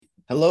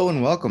Hello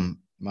and welcome.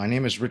 My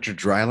name is Richard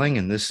Dreiling,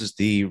 and this is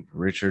the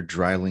Richard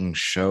Dreiling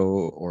Show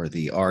or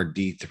the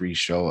RD3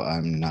 show.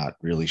 I'm not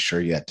really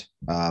sure yet.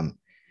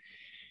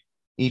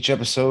 Each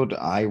episode,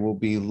 I will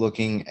be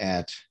looking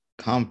at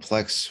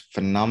complex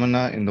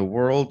phenomena in the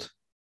world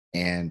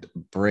and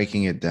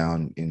breaking it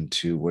down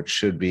into what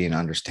should be an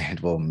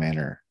understandable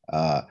manner.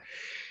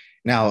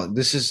 Now,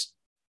 this is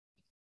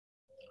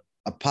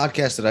a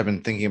podcast that I've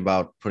been thinking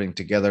about putting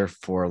together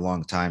for a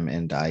long time,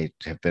 and I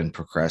have been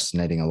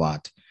procrastinating a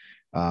lot.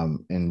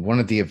 And one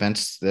of the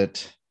events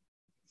that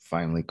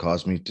finally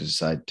caused me to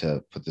decide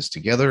to put this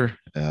together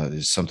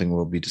is something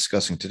we'll be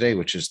discussing today,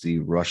 which is the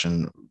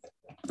Russian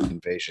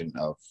invasion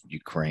of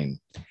Ukraine.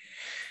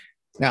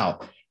 Now,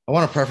 I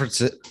want to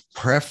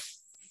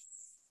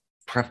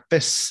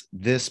preface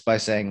this by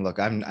saying, look,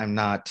 I'm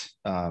not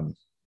a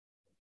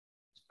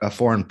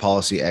foreign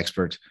policy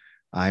expert.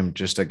 I'm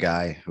just a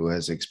guy who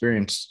has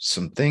experienced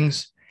some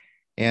things,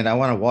 and I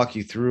want to walk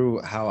you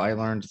through how I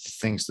learned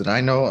things that I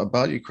know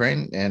about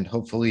Ukraine and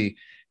hopefully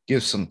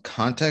give some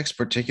context,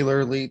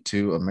 particularly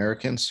to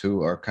Americans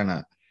who are kind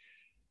of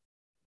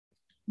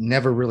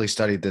never really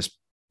studied this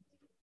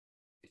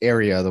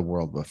area of the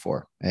world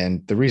before.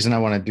 And the reason I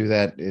want to do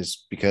that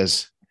is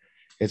because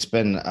it's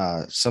been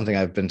something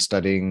I've been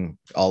studying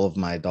all of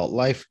my adult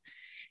life.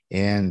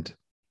 And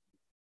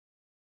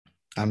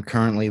I'm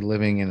currently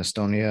living in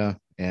Estonia,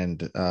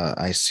 and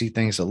I see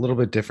things a little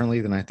bit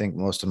differently than I think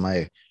most of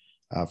my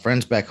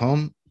friends back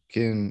home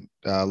can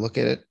look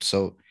at it.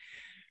 So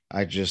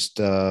I just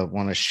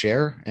want to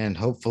share and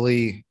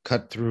hopefully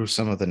cut through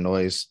some of the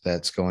noise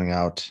that's going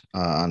out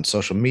on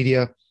social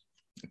media,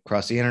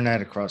 across the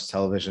internet, across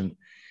television,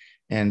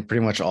 and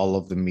pretty much all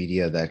of the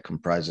media that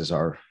comprises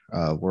our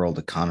world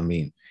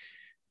economy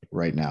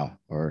right now,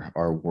 or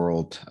our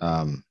world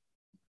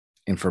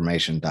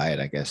information diet,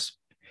 I guess.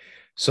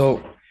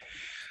 So,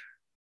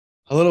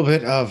 a little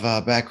bit of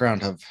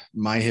background of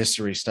my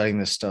history studying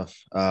this stuff.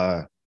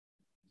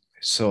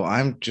 So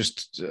I'm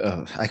just,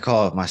 I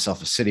call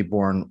myself a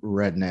city-born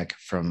redneck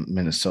from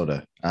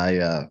Minnesota.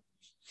 I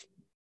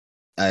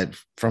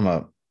from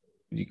a,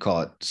 you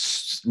call it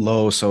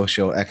low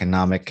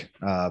socioeconomic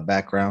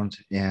background.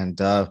 And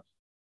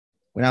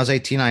when I was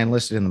 18, I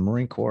enlisted in the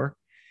Marine Corps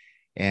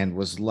and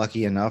was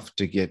lucky enough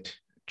to get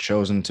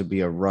chosen to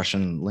be a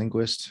Russian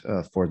linguist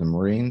for the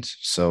Marines.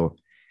 So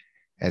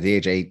at the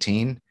age of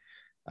 18,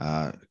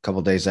 a couple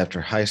of days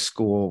after high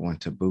school,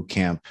 went to boot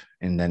camp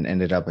and then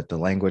ended up at the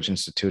Language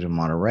Institute in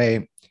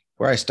Monterey,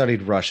 where I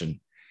studied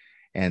Russian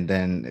and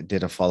then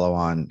did a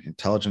follow-on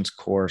intelligence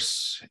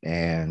course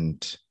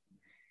and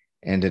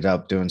ended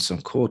up doing some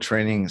cool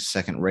training,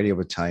 2nd Radio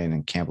Battalion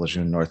in Camp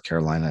Lejeune, North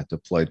Carolina,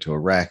 deployed to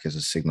Iraq as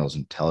a signals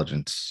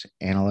intelligence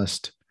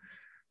analyst.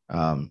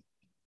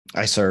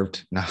 I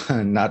served,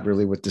 not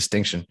really with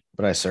distinction,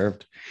 but I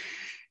served.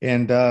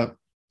 And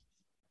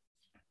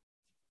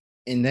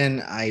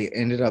then I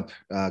ended up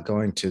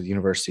going to the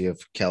University of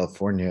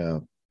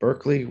California,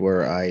 Berkeley,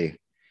 where I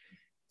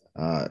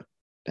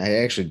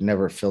actually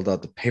never filled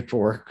out the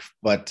paperwork,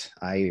 but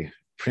I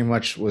pretty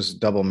much was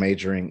double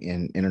majoring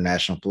in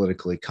international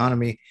political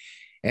economy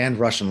and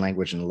Russian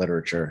language and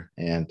literature.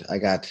 And I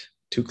got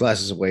 2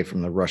 classes away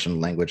from the Russian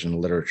language and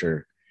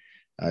literature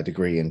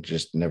degree and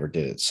just never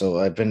did it. So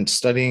I've been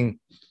studying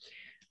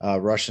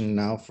Russian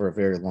now for a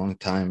very long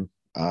time.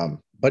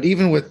 But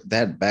even with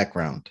that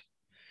background,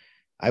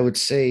 I would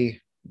say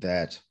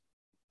that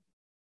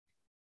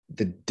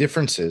the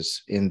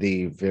differences in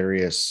the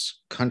various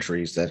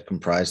countries that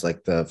comprise,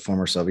 like the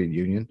former Soviet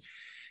Union,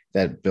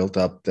 that built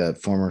up the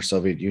former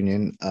Soviet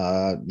Union,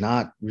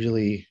 not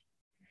really,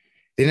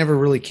 they never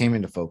really came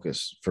into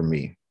focus for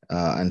me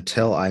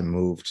until I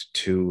moved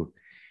to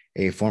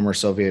a former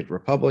Soviet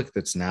republic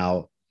that's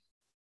now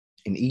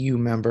an EU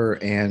member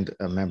and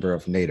a member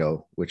of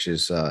NATO, which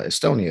is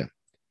Estonia.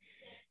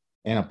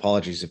 And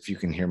apologies if you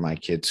can hear my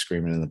kids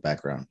screaming in the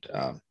background.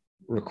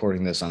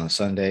 Recording this on a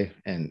Sunday,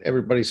 and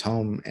everybody's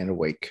home and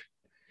awake.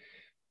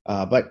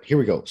 But here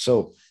we go.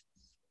 So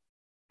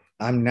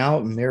I'm now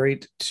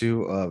married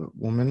to a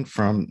woman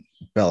from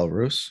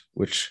Belarus,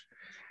 which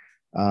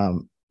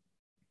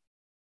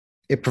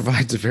it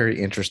provides a very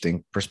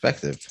interesting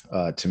perspective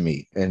to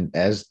me, and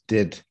as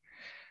did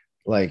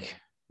like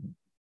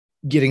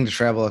getting to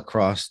travel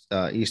across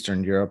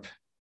Eastern Europe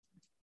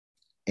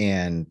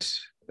and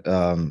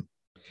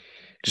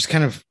just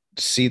kind of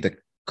see the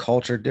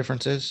culture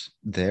differences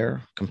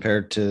there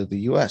compared to the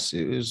US.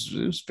 It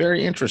was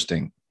very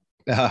interesting.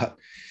 The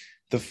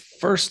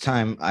first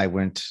time I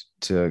went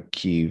to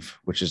Kyiv,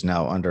 which is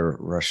now under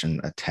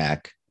Russian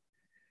attack,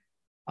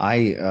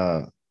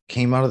 I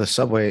came out of the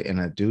subway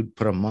and a dude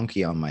put a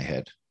monkey on my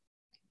head.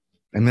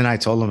 And then I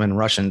told him in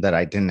Russian that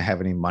I didn't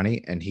have any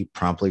money, and he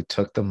promptly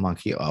took the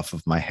monkey off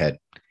of my head.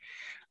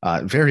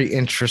 Very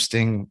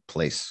interesting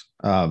place.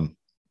 I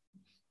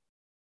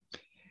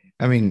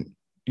mean,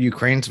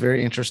 Ukraine's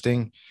very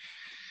interesting.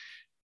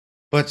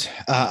 But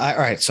all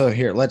right, so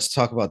here, let's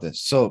talk about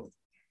this. So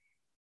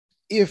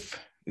if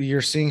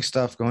you're seeing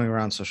stuff going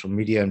around social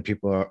media, and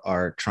people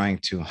are trying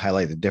to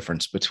highlight the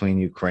difference between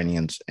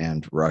Ukrainians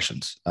and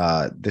Russians.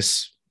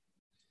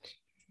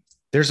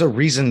 There's a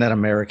reason that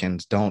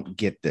Americans don't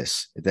get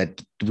this,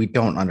 that we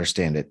don't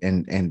understand it.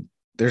 And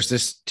there's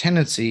this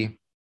tendency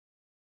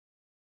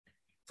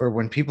for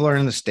when people are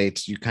in the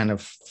States, you kind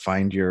of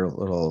find your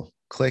little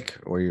clique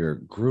or your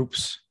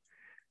groups.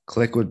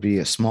 Clique would be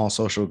a small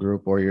social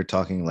group, or you're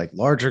talking like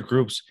larger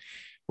groups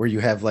where you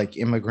have like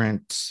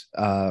immigrants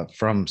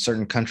from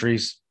certain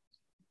countries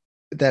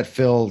that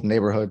fill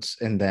neighborhoods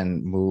and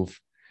then move,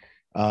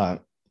 uh,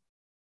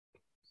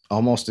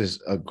 almost as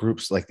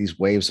groups, like these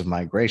waves of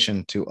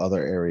migration to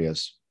other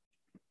areas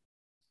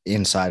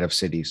inside of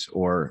cities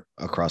or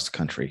across the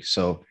country.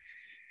 So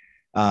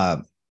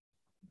uh,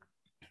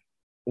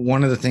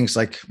 one of the things,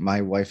 like my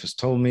wife has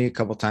told me a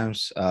couple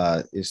times,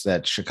 is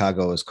that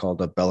Chicago is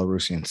called a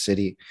Belarusian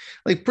city.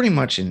 Like pretty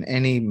much in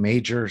any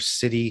major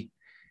city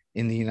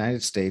in the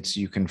United States,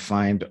 you can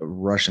find a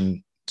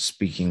Russian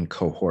speaking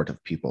cohort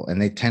of people, and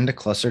they tend to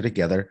cluster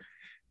together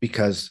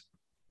because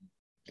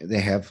they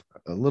have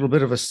a little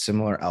bit of a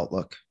similar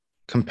outlook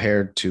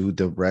compared to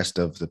the rest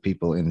of the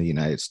people in the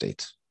United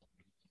States.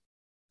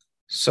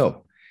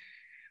 So,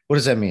 what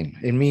does that mean?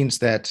 It means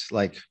that,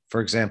 like, for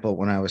example,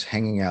 when I was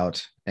hanging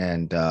out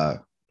and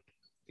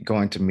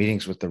going to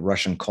meetings with the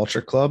Russian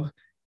Culture Club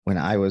when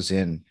I was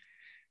in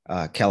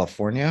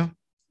California,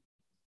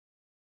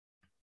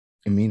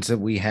 it means that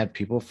we had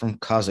people from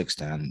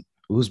Kazakhstan,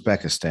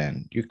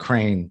 Uzbekistan,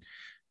 Ukraine,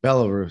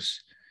 Belarus,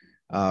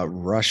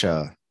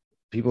 Russia,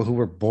 people who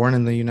were born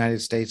in the United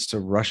States to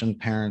Russian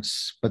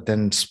parents, but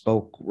then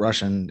spoke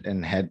Russian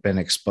and had been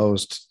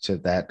exposed to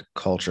that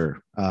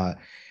culture.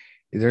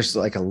 There's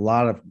like a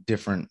lot of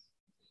different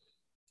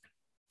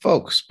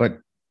folks, but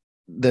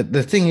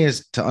the thing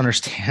is to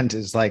understand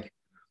is like,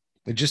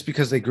 just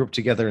because they grew up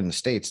together in the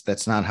States,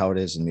 that's not how it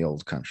is in the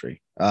old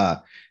country.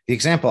 The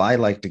example I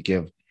like to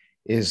give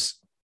is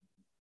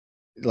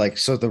like,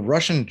 so the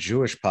Russian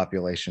Jewish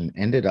population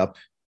ended up,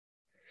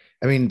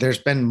 I mean, there's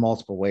been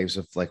multiple waves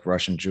of like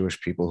Russian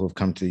Jewish people who've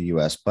come to the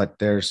US, but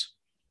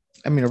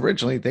I mean,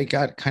 originally they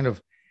got kind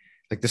of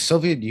like the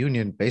Soviet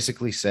Union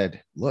basically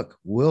said, look,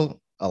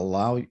 we'll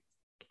allow,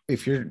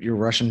 if you're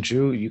Russian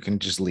Jew, you can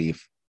just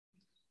leave.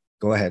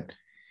 Go ahead.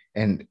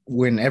 And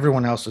when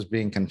everyone else was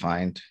being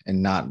confined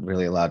and not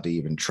really allowed to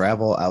even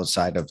travel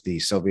outside of the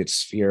Soviet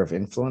sphere of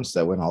influence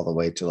that went all the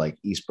way to like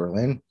East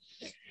Berlin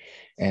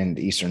and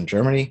Eastern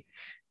Germany,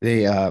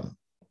 they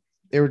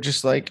were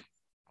just like,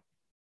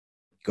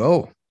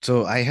 go.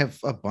 So I have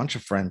a bunch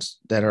of friends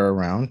that are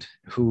around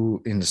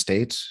who in the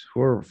States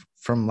who are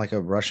from like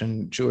a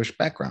Russian Jewish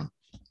background.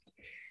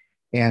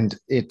 And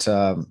it's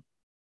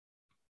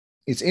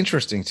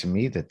interesting to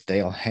me that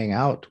they'll hang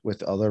out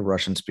with other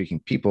Russian speaking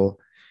people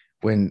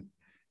when,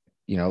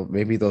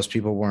 maybe those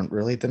people weren't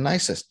really the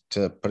nicest,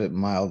 to put it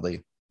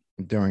mildly,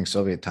 during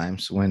Soviet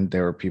times when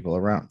there were people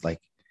around. Like,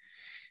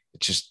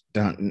 it's just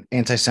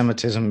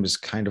anti-Semitism is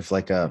kind of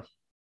like I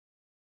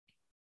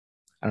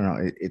don't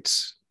know,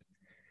 it's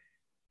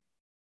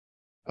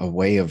a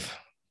way of,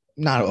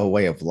 not a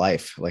way of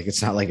life. Like,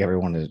 it's not like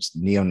everyone is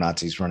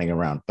neo-Nazis running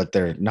around, but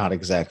they're not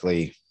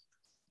exactly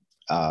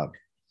uh,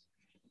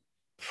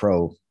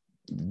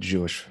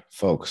 pro-Jewish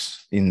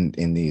folks in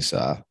these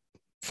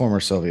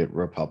former Soviet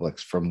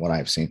republics, from what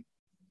I've seen.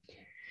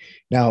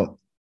 Now,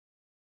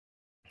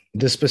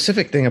 the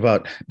specific thing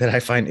about that I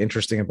find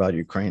interesting about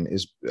Ukraine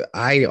is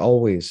I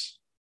always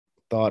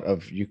thought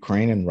of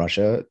Ukraine and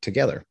Russia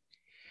together.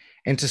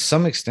 And to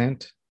some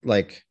extent,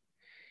 like,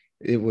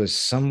 it was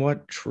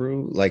somewhat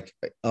true. Like,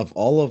 of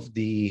all of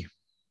the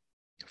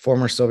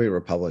former Soviet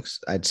republics,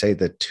 I'd say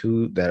the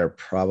two that are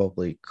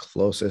probably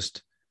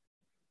closest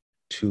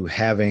to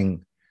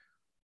having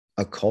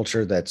a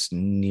culture that's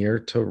near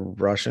to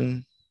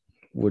Russian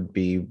would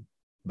be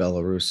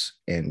Belarus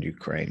and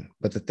Ukraine.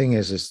 But the thing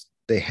is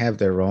they have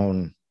their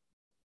own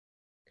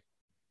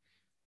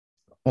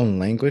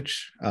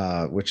language,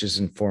 which is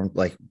informed,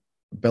 like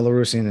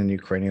Belarusian and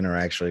Ukrainian are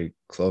actually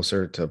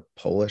closer to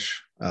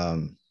Polish.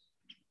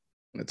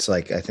 It's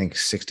like, I think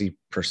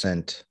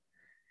 60%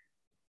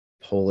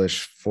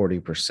 Polish,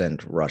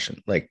 40%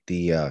 Russian, like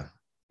the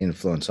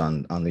influence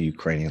on the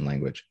Ukrainian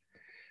language.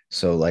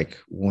 So like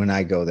when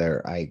I go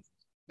there, I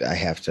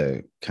have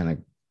to kind of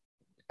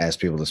ask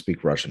people to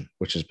speak Russian,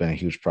 which has been a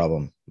huge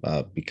problem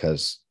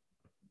because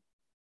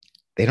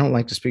they don't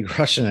like to speak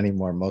Russian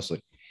anymore,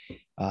 mostly.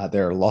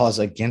 There are laws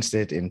against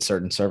it in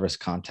certain service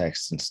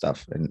contexts and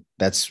stuff, and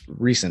that's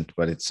recent,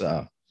 but it's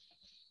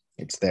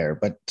there.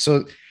 But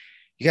so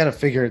you got to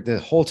figure, the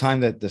whole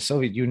time that the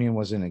Soviet Union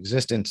was in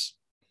existence,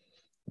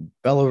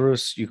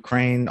 Belarus,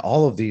 Ukraine,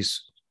 all of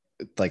these,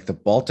 like the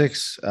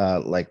Baltics,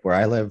 like where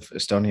I live,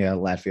 Estonia,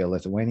 Latvia,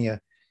 Lithuania,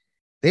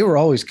 they were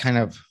always kind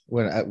of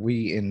what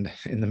we in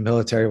the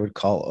military would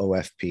call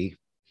OFP.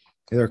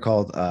 They're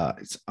called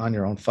it's on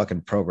your own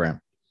fucking program.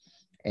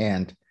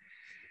 And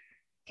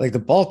like the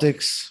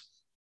Baltics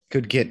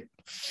could get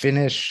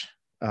Finnish,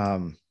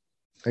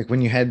 like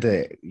when you had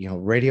the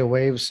radio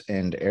waves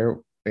and air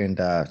and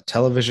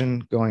television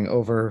going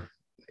over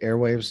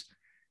airwaves,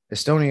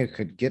 Estonia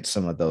could get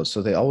some of those.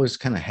 So they always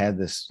kind of had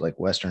this like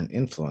Western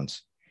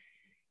influence.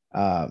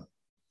 Uh,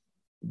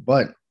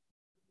 but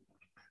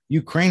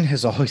Ukraine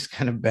has always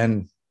kind of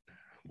been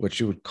what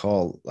you would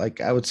call,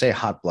 like, I would say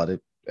hot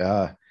blooded.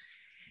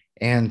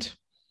 And,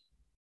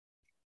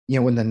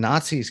 when the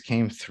Nazis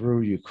came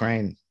through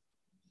Ukraine,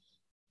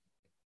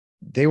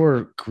 they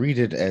were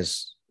greeted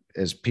as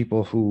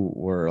people who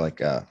were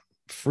like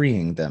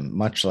freeing them,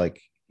 much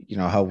like,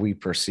 how we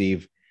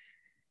perceive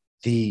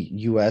the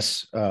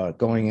US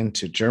going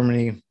into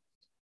Germany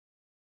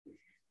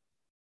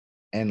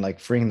and like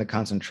freeing the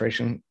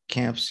concentration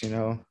camps.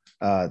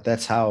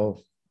 That's how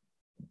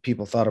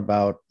people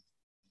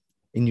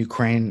in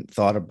Ukraine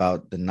thought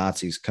about the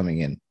Nazis coming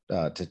in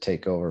to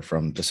take over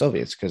from the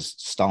Soviets, because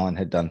Stalin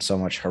had done so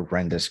much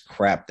horrendous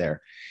crap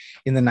there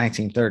in the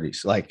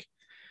 1930s, like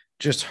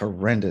just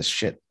horrendous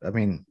shit. I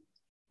mean,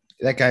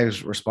 that guy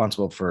was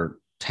responsible for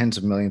tens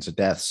of millions of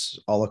deaths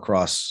all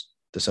across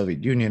the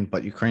Soviet Union,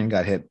 but Ukraine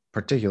got hit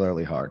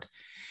particularly hard.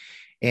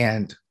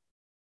 And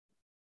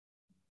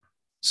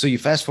so you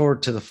fast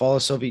forward to the fall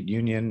of Soviet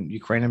Union,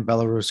 Ukraine and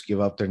Belarus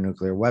give up their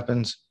nuclear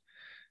weapons.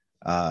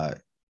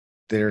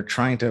 They're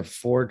trying to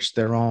forge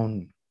their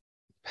own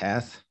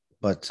path,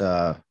 but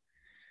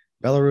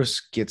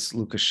Belarus gets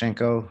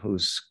Lukashenko,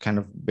 who's kind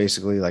of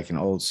basically like an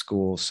old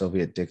school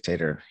Soviet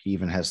dictator. He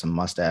even has some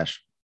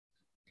mustache.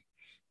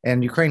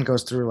 And Ukraine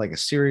goes through like a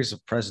series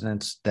of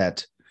presidents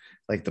that,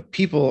 like, the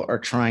people are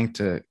trying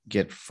to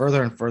get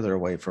further and further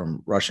away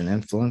from Russian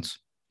influence.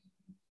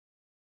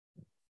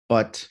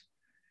 But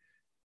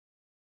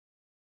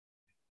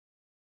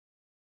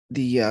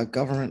the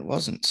government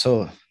wasn't.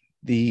 So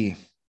the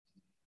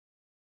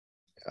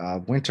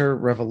Winter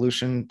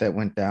Revolution that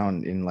went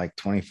down in like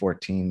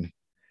 2014,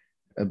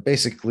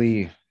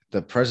 basically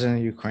the president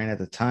of Ukraine at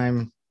the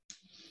time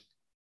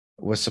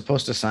was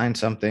supposed to sign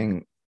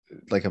something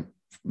like a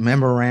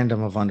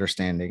memorandum of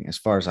understanding, as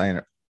far as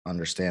I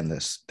understand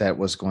this, that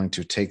was going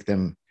to take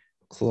them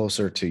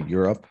closer to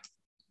Europe.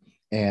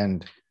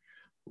 And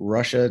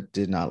Russia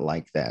did not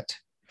like that.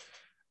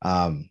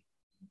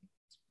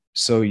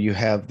 So you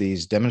have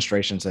these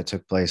demonstrations that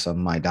took place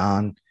on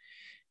Maidan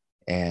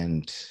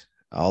and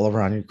all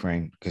around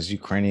Ukraine, because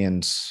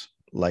Ukrainians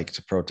like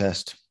to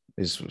protest,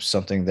 is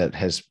something that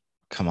has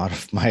come out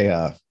of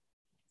my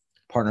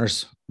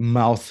partner's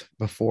mouth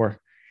before.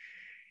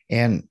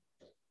 And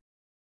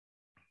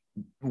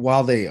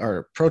while they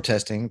are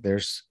protesting,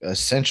 there's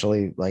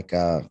essentially like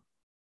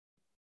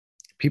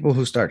people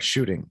who start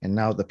shooting. And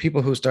now the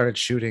people who started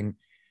shooting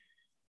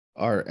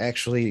are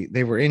actually,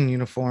 they were in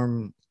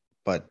uniform,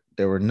 but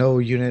there were no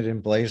unit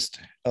emblazed,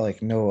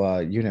 like no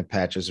unit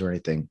patches or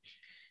anything.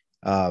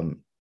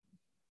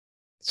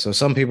 So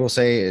some people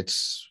say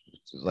it's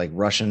like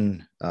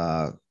Russian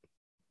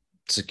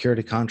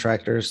security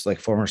contractors, like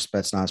former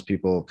Spetsnaz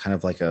people, kind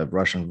of like a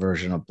Russian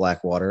version of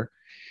Blackwater.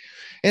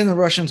 And the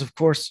Russians, of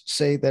course,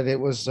 say that it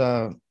was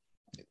they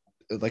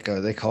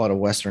call it a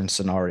Western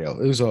scenario.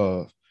 It was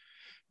it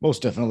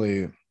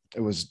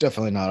was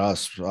definitely not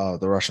us, the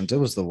Russians. It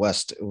was the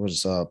West. It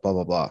was blah,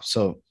 blah, blah.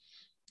 So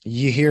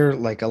you hear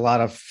like a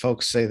lot of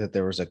folks say that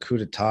there was a coup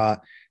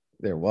d'etat.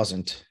 There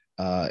wasn't.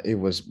 It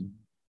was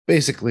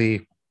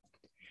basically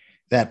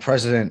that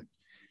president,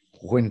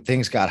 when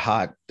things got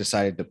hot,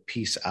 decided to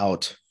peace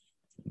out,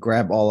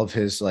 grab all of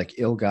his like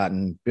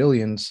ill-gotten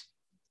billions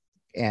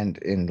and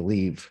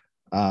leave,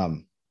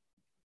 and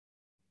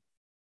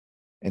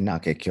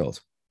not get killed.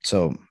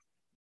 So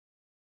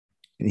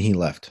he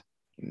left.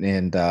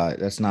 And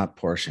that's not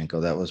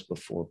Poroshenko. That was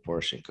before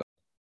Poroshenko.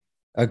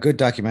 A good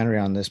documentary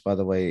on this, by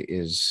the way,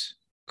 is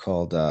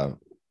called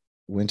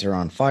Winter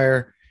on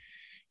Fire: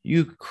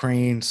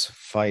 Ukraine's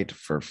Fight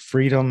for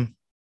Freedom.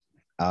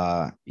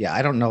 Yeah,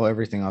 I don't know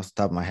everything off the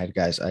top of my head,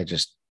 guys. I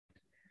just,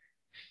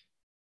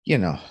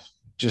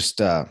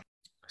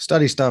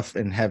 study stuff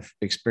and have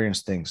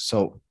experienced things.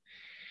 So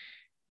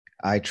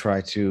I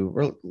try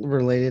to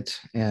relate it.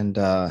 And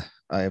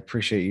I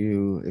appreciate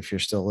you, if you're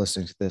still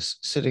listening to this,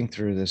 sitting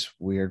through this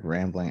weird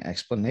rambling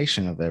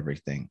explanation of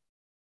everything.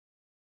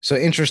 So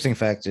interesting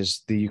fact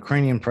is, the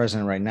Ukrainian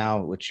president right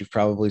now, which you've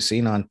probably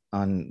seen on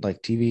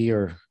like TV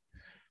or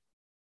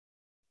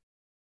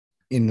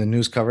in the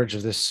news coverage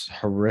of this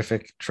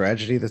horrific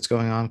tragedy that's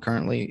going on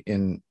currently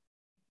in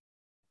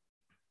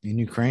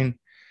Ukraine,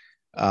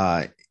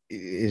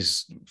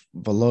 is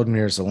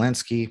Volodymyr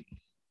Zelensky.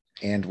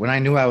 And when I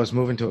knew I was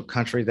moving to a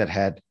country that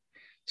had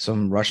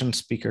some Russian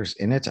speakers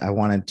in it, I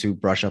wanted to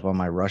brush up on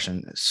my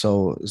Russian.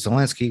 So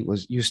Zelensky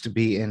used to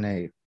be in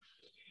a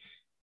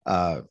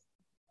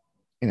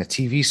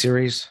TV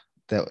series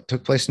that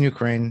took place in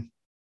Ukraine,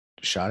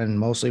 shot in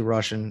mostly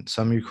Russian,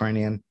 some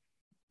Ukrainian.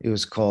 It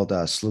was called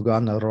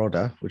Sluga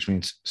Naroda, which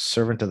means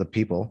servant of the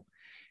people.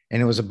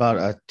 And it was about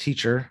a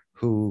teacher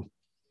who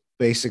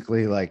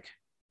basically like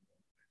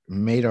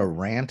made a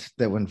rant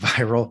that went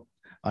viral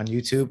on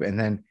YouTube and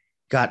then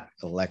got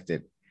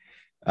elected.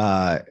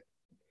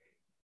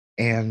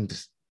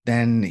 And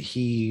then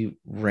he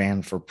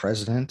ran for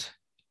president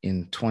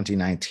in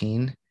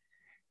 2019,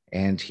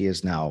 and he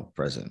is now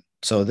president.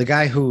 So the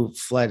guy who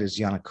fled is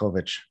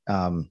Yanukovych,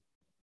 and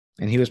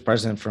he was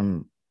president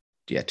from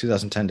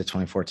 2010 to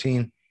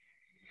 2014,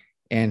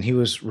 and he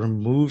was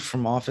removed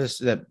from office.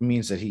 That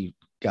means that he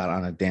got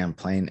on a damn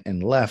plane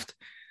and left,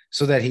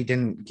 so that he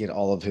didn't get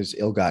all of his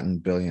ill-gotten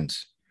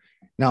billions.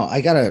 Now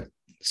I gotta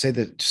say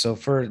that, so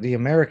for the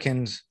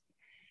Americans,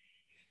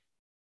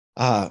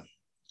 uh,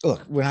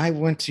 look, when I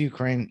went to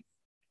Ukraine,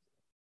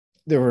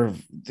 it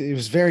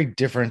was very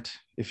different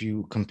if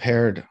you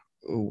compared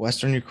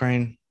Western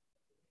Ukraine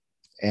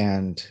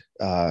and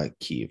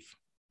Kiev.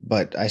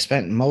 But I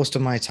spent most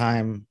of my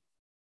time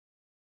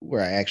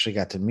where I actually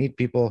got to meet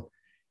people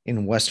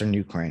in Western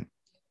Ukraine.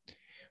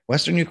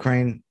 Western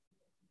Ukraine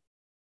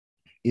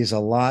is a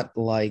lot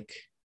like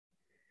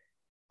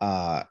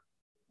uh,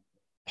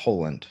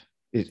 Poland.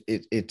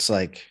 It's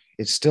like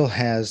it still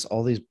has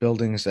all these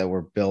buildings that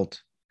were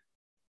built,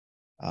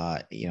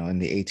 in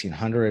the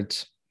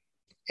 1800s,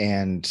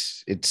 and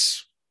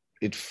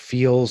it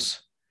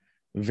feels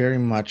very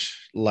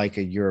much like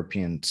a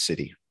European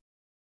city.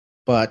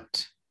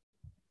 But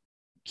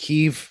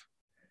Kiev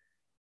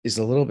is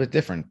a little bit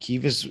different.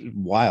 Kiev is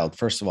wild.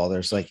 First of all,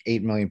 there's like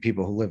 8 million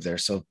people who live there.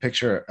 So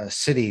picture a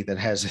city that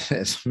has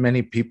as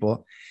many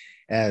people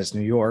as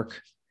New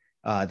York.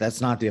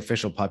 That's not the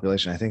official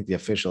population. I think the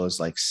official is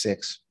like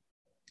 6.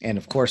 And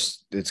of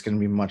course, it's going to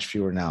be much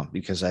fewer now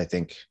because I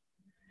think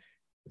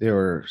there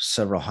were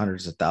several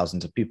hundreds of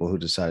thousands of people who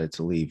decided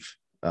to leave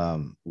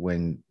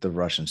when the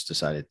Russians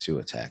decided to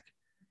attack.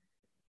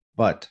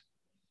 But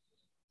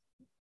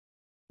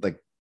like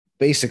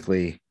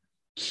basically,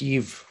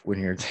 Kiev, when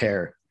you're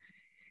there,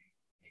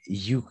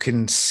 you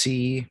can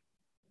see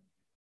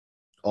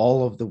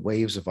all of the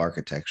waves of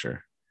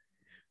architecture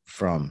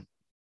from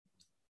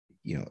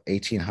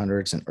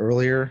 1800s and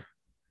earlier,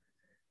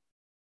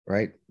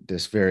 right?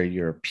 This very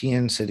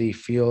European city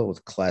feel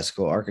with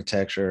classical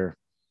architecture.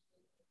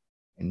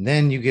 And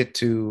then you get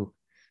to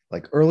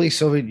like early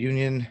Soviet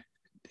Union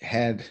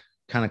had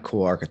kind of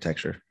cool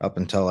architecture up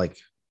until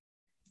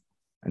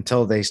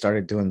they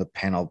started doing the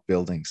panel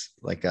buildings,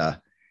 like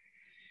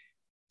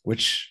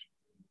which,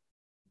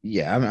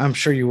 yeah, I'm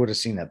sure you would have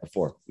seen that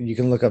before. You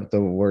can look up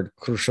the word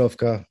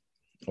Khrushchevka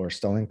or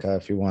Stalinka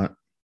if you want.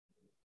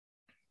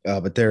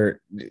 But they're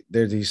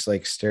these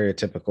like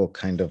stereotypical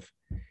kind of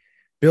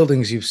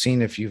buildings you've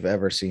seen if you've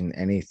ever seen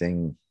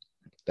anything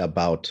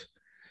about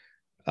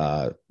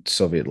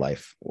Soviet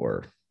life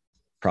or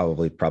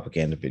probably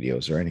propaganda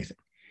videos or anything.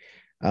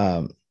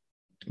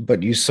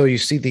 But you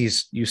see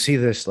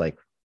this like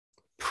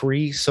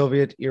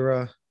pre-Soviet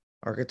era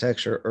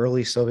architecture,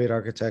 early Soviet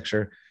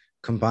architecture,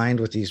 combined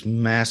with these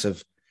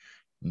massive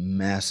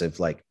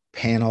like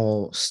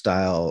panel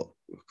style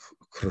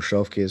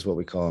Khrushchevki is what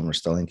we call them, or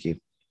Stalinki.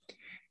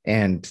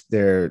 And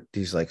they're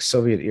these like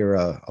Soviet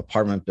era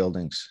apartment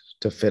buildings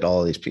to fit all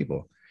of these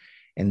people.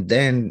 And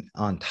then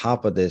on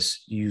top of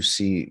this, you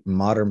see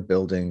modern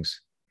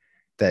buildings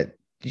that,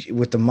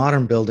 with the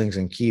modern buildings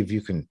in Kiev,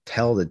 you can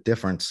tell the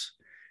difference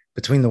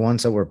between the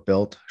ones that were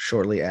built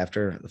shortly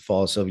after the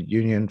fall of the Soviet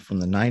Union from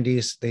the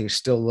 90s. They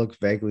still look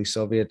vaguely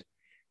Soviet.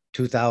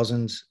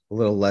 2000s, a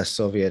little less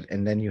Soviet.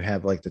 And then you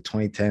have like the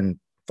 2010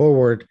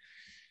 forward,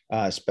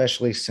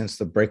 especially since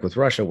the break with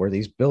Russia, where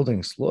these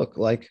buildings look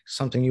like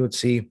something you would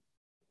see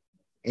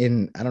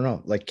in, I don't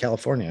know, like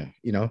California.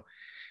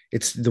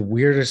 It's the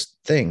weirdest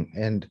thing.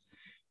 And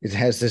it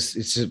has this,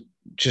 it's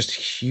just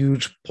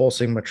huge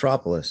pulsing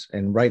metropolis.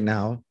 And right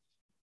now,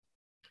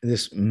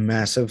 this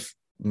massive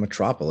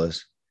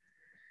metropolis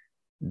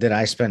that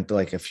I spent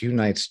like a few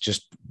nights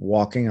just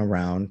walking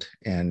around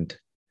and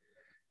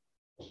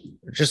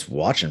just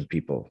watching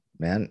people,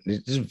 man.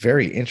 It's a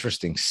very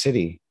interesting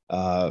city.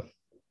 And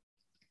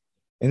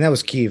that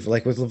was Kiev.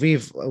 Like with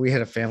Lviv, we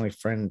had a family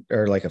friend,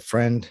 or like a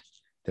friend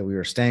that we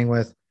were staying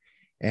with.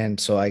 And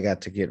so I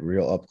got to get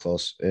real up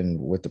close and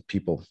with the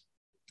people.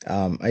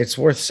 It's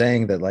worth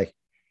saying that like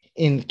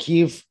in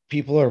Kiev,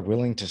 people are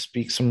willing to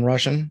speak some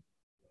Russian,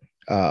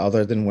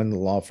 other than when the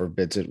law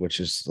forbids it, which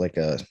is like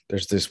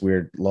there's this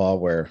weird law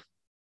where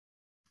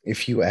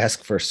if you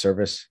ask for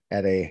service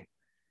at a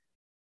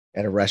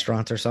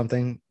restaurant or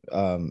something,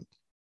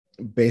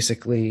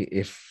 basically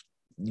if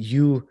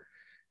you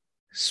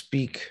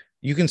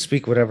you can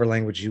speak whatever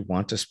language you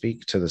want to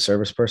speak to the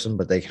service person,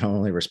 but they can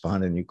only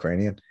respond in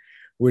Ukrainian,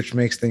 which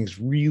makes things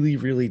really,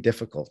 really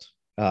difficult.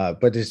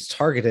 But it's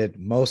targeted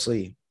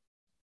mostly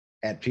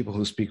at people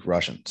who speak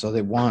Russian. So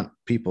they want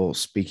people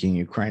speaking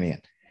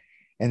Ukrainian.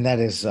 And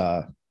that's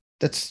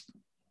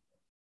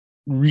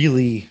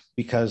really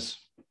because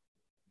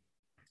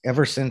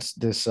ever since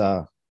they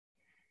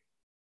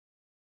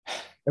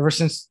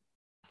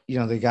got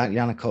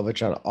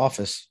Yanukovych out of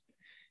office,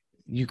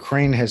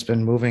 Ukraine has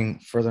been moving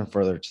further and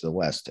further to the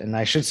west. And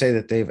I should say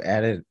that they've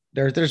added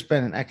there's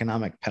been an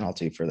economic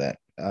penalty for that.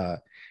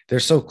 They're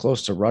so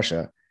close to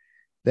Russia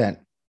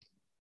that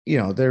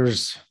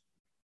there's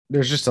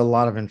just a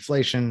lot of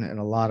inflation and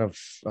a lot of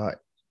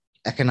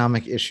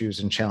economic issues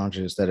and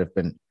challenges that have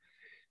been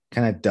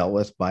kind of dealt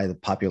with by the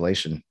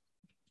population.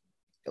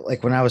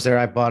 Like when I was there,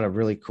 I bought a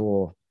really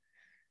cool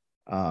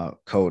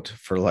coat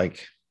for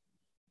like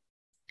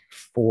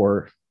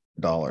 $4.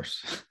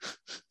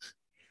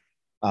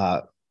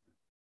 uh,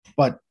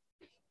 but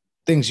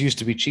things used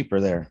to be cheaper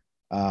there.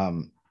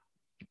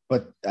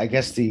 But I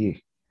guess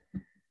the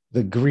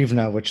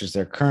grivna, which is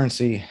their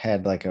currency,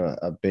 had like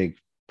a big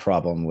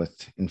problem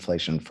with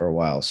inflation for a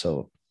while.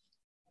 So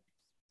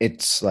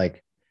it's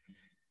like,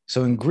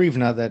 so in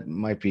grivna, that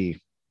might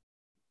be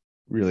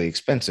really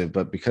expensive,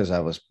 but because I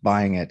was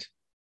buying it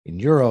in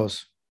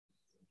euros,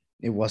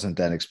 it wasn't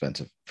that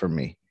expensive for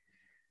me.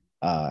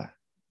 Uh,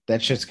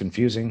 that shit's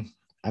confusing.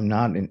 I'm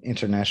not an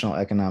international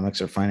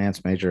economics or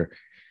finance major.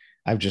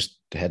 I've just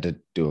had to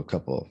do a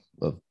couple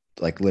of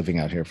like living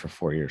out here for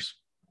 4 years.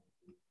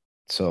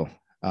 So,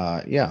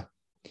 yeah.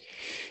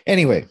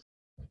 Anyway,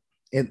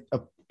 it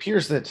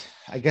appears that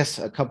I guess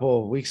a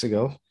couple of weeks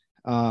ago,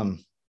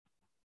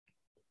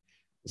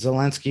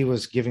 Zelensky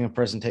was giving a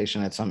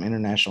presentation at some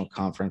international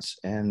conference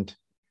and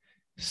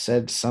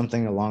said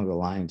something along the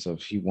lines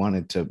of he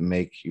wanted to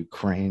make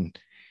Ukraine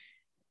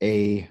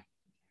a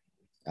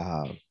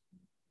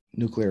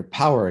nuclear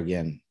power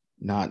again,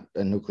 not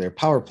a nuclear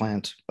power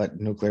plant, but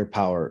nuclear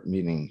power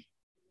meaning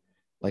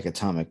like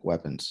atomic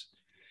weapons.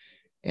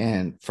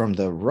 And from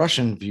the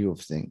Russian view of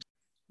things,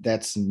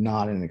 that's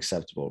not an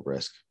acceptable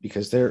risk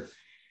because they're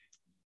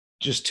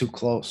just too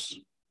close.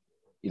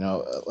 You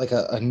know, like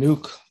a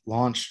nuke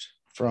launched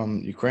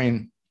from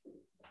Ukraine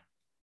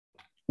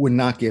would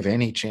not give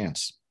any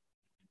chance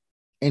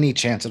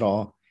at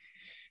all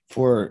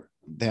for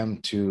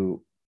them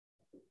to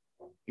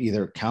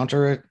either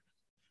counter it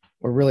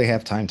or really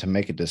have time to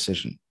make a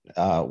decision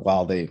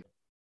while they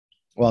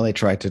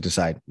try to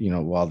decide, you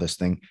know, while this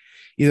thing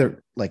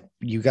either like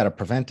you got to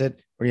prevent it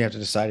or you have to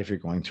decide if you're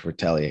going to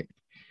retaliate.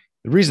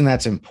 The reason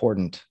that's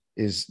important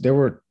is there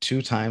were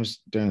 2 times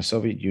during the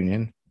Soviet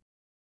Union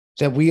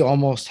that we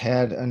almost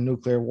had a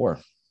nuclear war.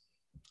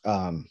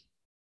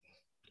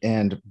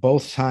 And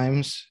both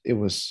times it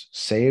was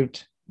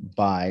saved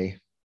by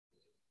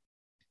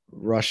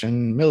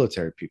Russian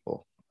military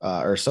people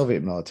or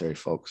Soviet military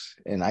folks.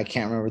 And I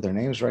can't remember their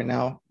names right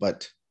now,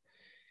 but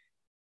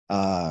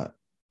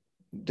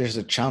there's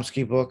a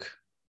Chomsky book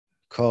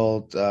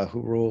called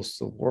Who Rules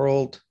the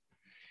World,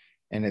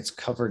 and it's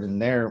covered in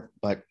there.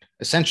 But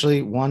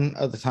essentially, one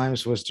of the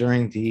times was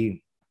during the,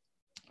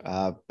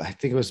 I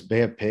think it was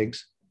Bay of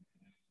Pigs.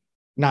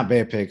 Not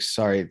Bay of Pigs,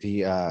 sorry.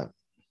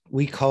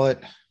 We call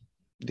it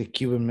the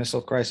Cuban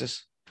Missile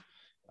Crisis.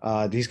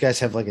 These guys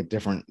have like a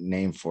different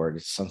name for it.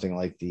 It's something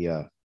like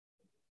the,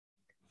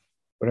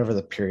 whatever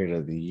the period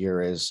of the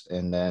year is.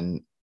 And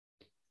then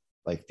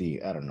like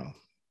the, I don't know,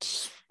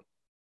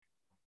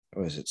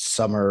 what is it?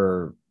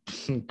 Summer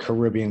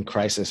Caribbean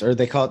crisis, or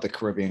they call it the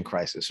Caribbean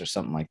crisis or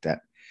something like that.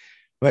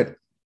 But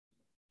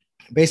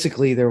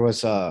basically there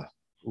was a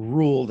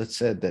rule that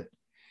said that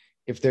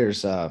if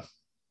there's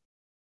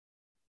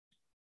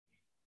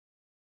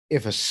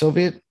if a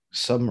Soviet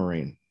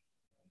submarine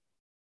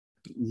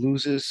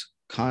loses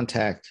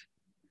contact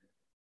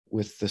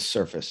with the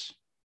surface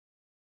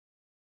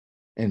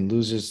and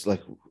loses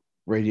like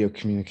radio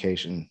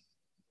communication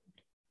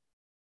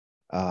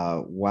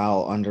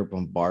while under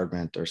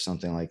bombardment or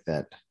something like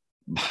that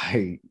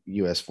by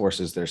US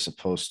forces, they're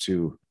supposed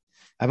to,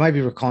 I might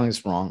be recalling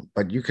this wrong,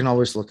 but you can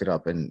always look it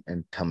up and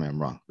tell me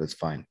I'm wrong. That's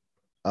fine.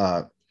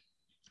 But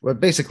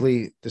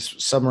basically this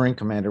submarine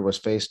commander was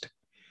faced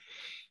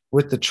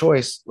with the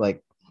choice,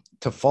 like,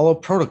 to follow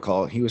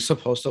protocol. He was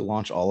supposed to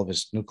launch all of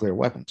his nuclear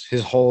weapons,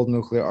 his whole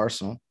nuclear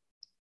arsenal,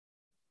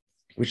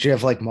 which you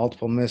have like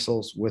multiple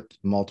missiles with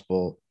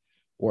multiple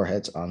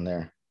warheads on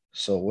there.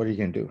 So what are you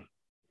going to do?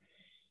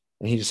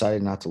 And he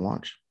decided not to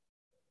launch.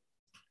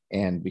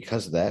 And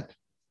because of that,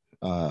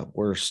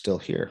 we're still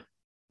here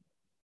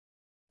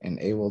and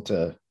able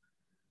to,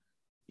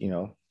 you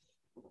know,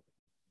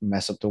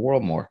 mess up the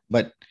world more.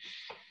 But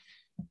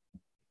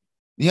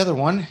the other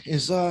one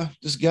is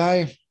this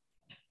guy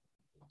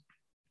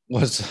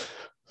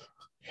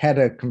had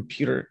a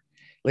computer,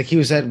 like he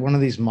was at one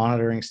of these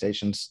monitoring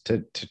stations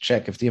to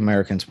check if the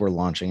Americans were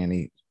launching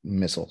any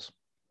missiles.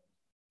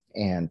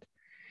 And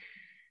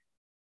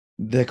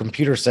the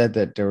computer said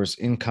that there was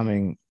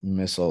incoming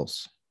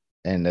missiles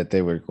and that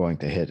they were going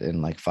to hit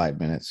in like 5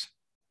 minutes.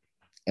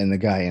 And the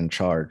guy in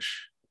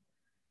charge,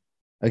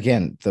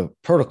 again, the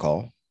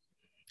protocol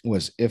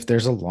was if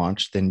there's a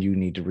launch, then you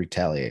need to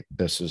retaliate.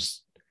 This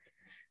was,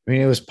 I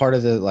mean, it was part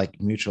of the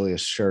like mutually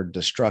assured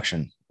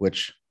destruction,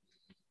 which,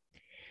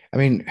 I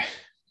mean,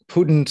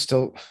 Putin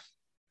still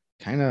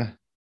kind of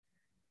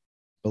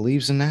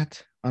believes in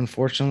that,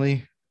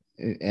 unfortunately.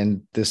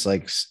 And this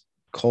like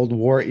Cold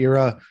War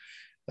era,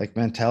 like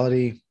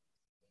mentality,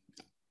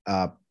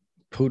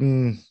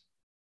 Putin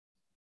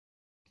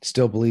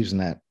still believes in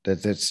that.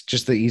 That's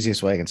just the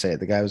easiest way I can say it.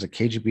 The guy was a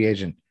KGB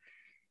agent.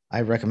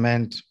 I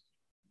recommend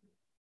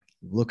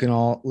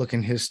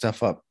looking his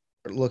stuff up,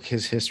 look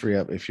his history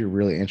up if you're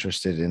really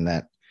interested in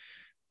that.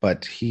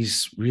 But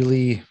he's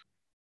really,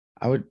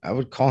 I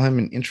would call him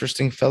an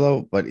interesting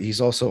fellow, but he's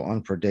also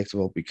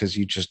unpredictable because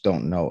you just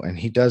don't know. And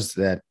he does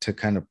that to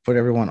kind of put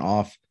everyone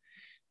off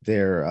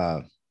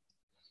their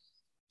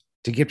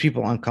to get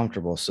people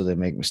uncomfortable so they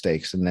make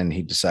mistakes, and then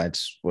he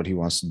decides what he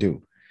wants to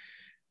do.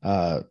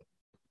 Uh,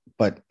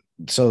 but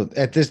so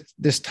at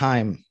this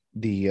time,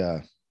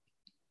 it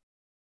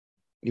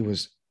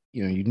was,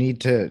 you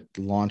need to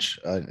launch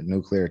a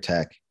nuclear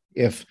attack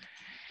if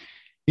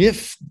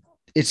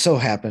it so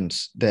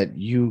happens that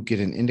you get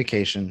an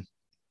indication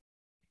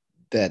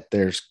that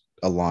there's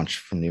a launch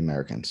from the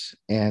Americans.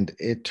 And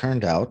it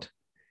turned out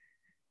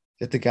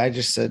that the guy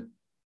just said,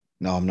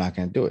 no, I'm not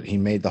going to do it. He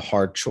made the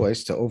hard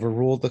choice to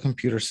overrule the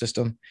computer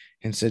system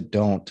and said,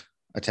 don't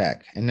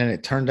attack. And then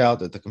it turned out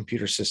that the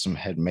computer system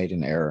had made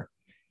an error.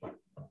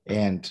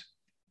 And,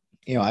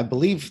 I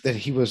believe that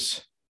he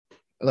was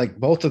like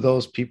both of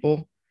those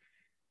people.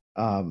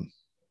 I'm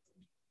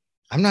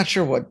not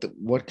sure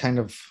what kind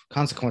of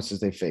consequences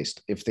they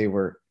faced. If they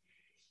were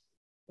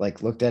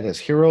like looked at as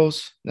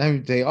heroes, I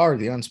mean, they are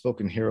the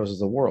unspoken heroes of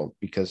the world,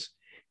 because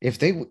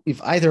if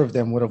either of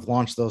them would have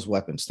launched those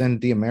weapons, then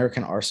the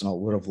American arsenal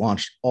would have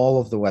launched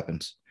all of the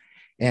weapons,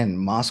 and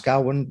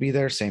Moscow wouldn't be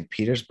there. St.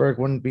 Petersburg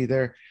wouldn't be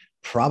there.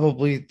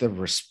 Probably the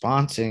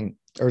responding,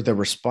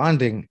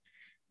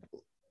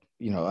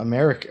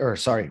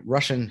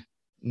 Russian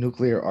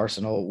nuclear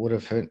arsenal would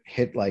have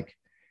hit like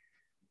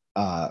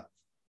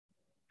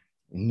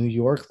New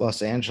York,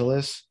 Los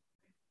Angeles,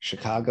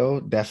 Chicago,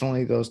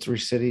 definitely those three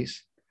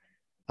cities.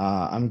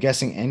 I'm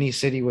guessing any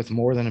city with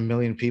more than 1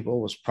 million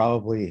people was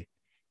probably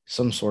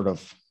some sort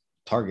of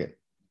target,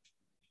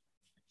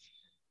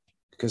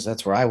 because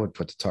that's where I would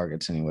put the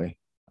targets anyway.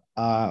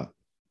 And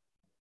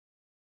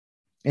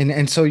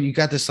so you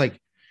got this like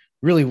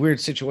really weird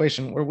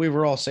situation where we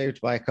were all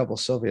saved by a couple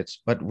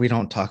Soviets, but we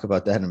don't talk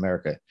about that in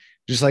America.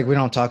 Just like we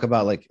don't talk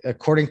about, like,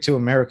 according to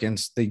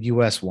Americans, the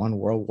U.S. won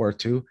World War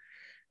II.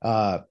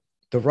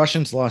 The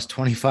Russians lost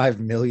 25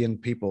 million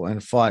people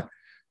and fought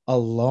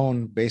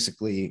alone,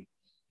 basically,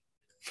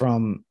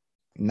 from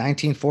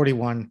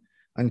 1941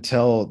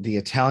 until the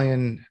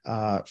Italian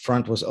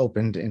front was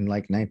opened in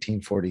like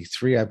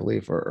 1943, I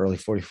believe, or early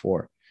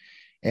 44.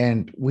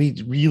 And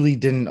we really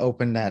didn't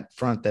open that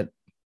front that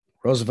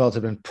Roosevelt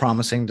had been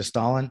promising to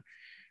Stalin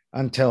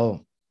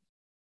until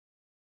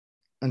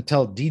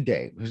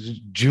D-Day. It was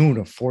June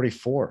of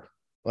 44.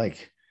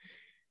 Like,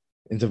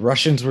 the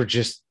Russians were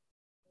just,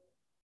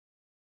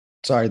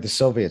 sorry, the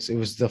Soviets. It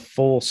was the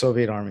full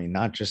Soviet army,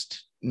 not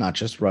just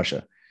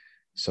Russia.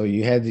 So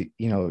you had,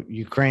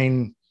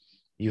 Ukraine,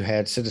 you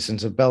had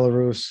citizens of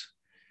Belarus,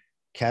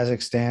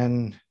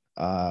 Kazakhstan,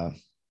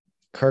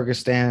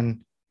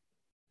 Kyrgyzstan,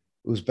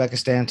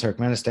 Uzbekistan,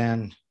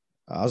 Turkmenistan,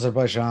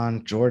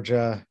 Azerbaijan,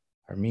 Georgia,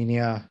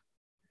 Armenia.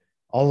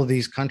 All of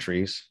these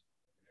countries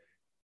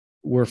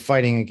were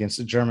fighting against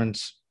the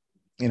Germans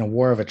in a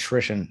war of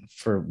attrition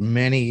for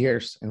many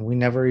years. And we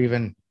never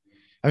even,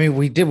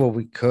 we did what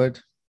we could,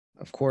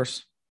 of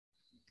course.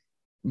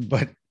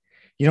 But,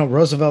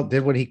 Roosevelt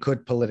did what he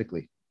could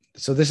politically.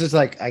 So this is,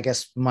 like, I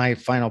guess, my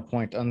final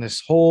point on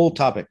this whole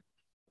topic.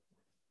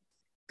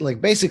 Like,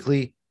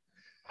 basically,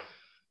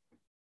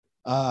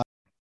 in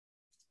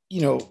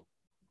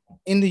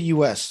the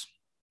US,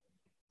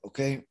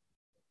 okay,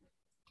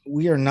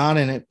 we are not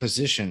in a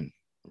position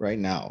right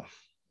now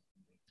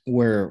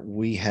where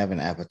we have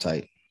an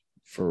appetite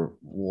for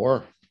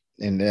war.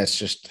 And that's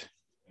just,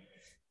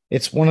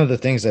 it's one of the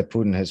things that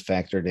Putin has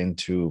factored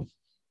into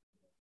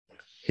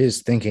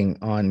his thinking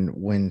on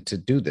when to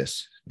do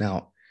this.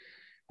 Now,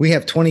 we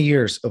have 20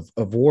 years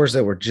of wars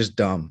that were just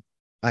dumb.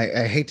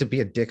 I hate to be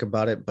a dick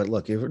about it, but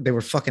look, they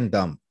were fucking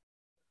dumb.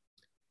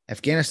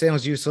 Afghanistan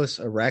was useless.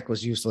 Iraq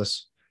was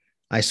useless.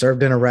 I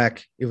served in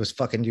Iraq. It was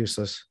fucking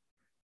useless.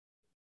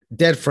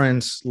 Dead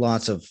friends,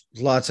 lots of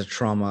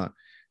trauma,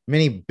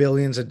 many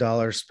billions of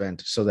dollars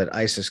spent so that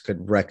ISIS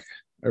could wreck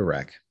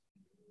Iraq.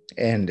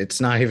 And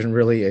it's not even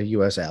really a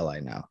U.S.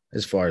 ally now,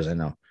 as far as I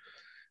know.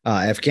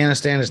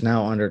 Afghanistan is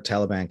now under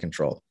Taliban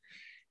control.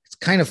 It's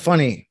kind of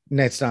funny.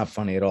 No, it's not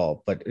funny at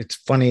all, but it's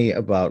funny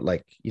about,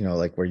 like,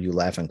 like where you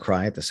laugh and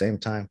cry at the same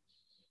time.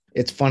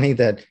 It's funny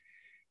that,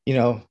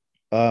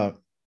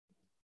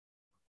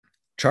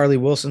 Charlie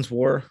Wilson's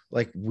war,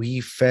 like, we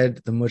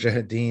fed the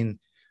Mujahideen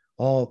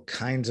all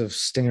kinds of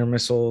Stinger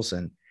missiles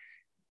and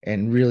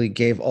really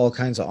gave all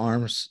kinds of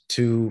arms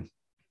to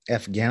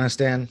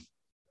Afghanistan,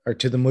 or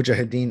to the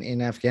Mujahideen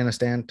in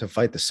Afghanistan, to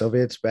fight the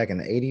Soviets back in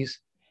the 80s.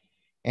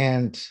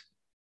 And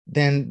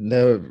then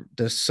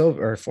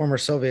the former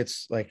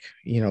Soviets, like,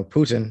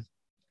 Putin,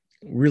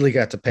 really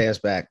got to pay us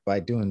back by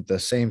doing the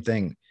same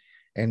thing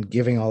and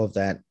giving all of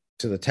that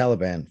to the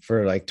Taliban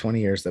for like 20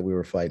 years that we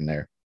were fighting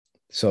there.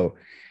 So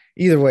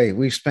either way,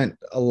 we've spent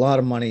a lot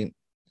of money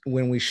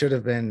when we should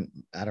have been,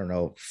 I don't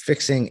know,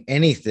 fixing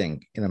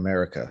anything in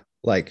America,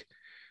 like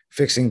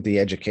fixing the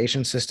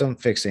education system,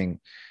 fixing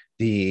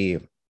the,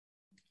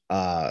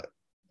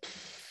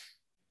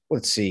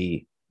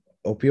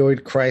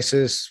 opioid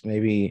crisis,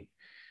 maybe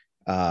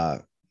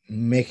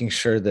making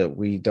sure that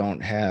we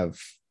don't have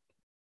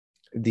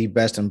the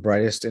best and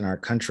brightest in our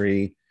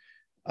country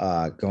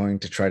going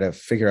to try to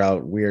figure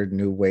out weird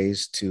new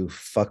ways to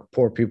fuck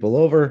poor people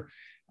over,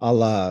 a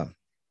la,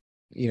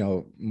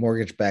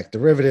 mortgage-backed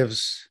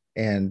derivatives,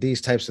 and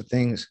these types of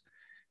things,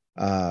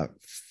 uh,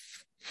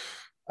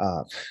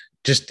 uh,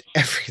 just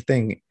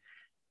everything.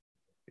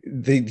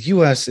 The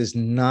U.S. is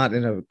not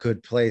in a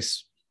good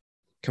place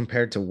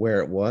compared to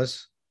where it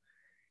was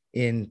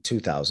in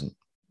 2000,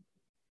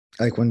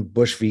 like when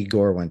Bush v.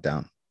 Gore went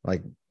down.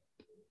 Like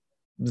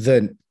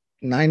the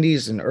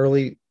 90s and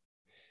early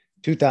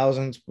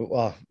 2000s,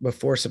 well,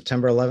 before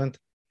September 11th,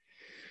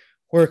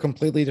 we're a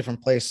completely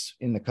different place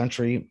in the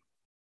country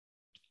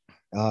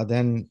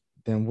than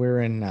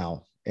we're in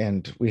now,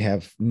 and we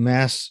have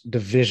mass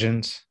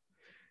divisions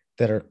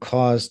that are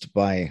caused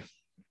by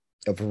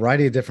a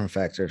variety of different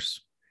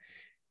factors.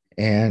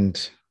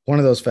 And one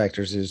of those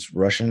factors is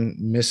Russian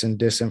mis and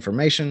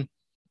disinformation,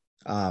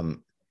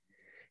 um,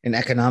 an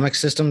economic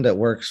system that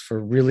works for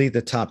really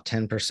the top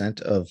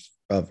 10% of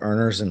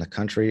earners in the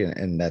country,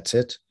 and that's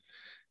it.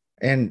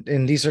 And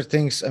these are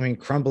things, I mean,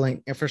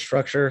 crumbling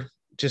infrastructure,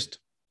 just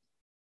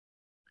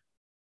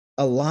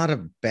a lot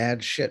of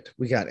bad shit.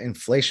 We got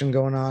inflation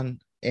going on,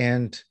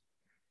 and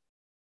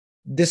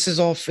this is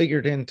all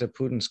figured into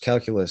Putin's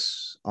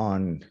calculus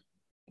on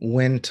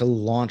when to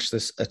launch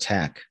this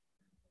attack.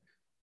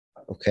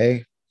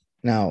 Okay.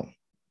 Now,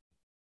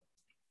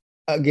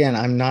 again,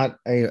 I'm not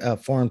a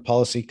foreign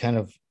policy kind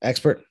of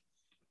expert,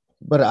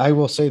 but I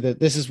will say that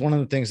this is one of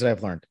the things that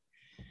I've learned.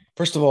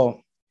 First of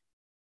all,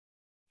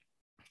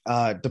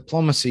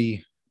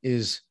 diplomacy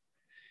is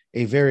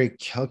a very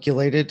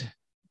calculated,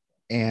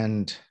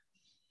 and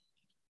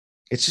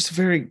it's just a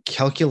very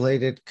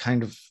calculated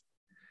kind of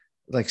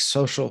like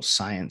social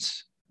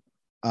science.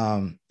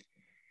 Um,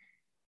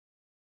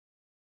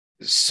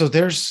 so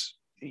there's,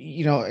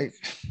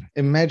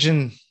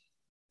 imagine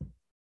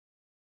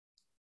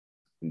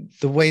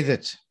the way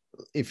that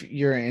if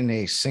you're in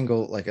a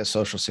single, like a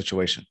social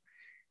situation,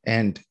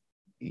 and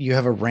you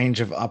have a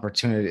range of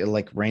opportunity,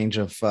 like range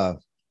of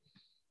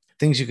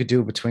things you could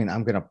do between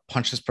I'm going to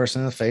punch this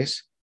person in the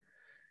face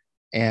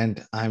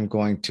and I'm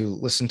going to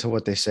listen to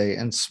what they say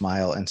and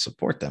smile and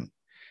support them.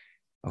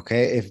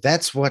 Okay. If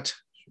that's what,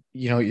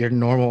 your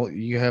normal,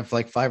 you have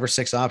like 5 or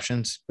 6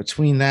 options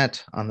between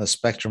that on the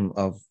spectrum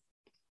of,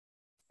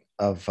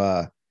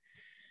 uh,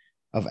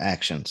 of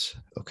actions.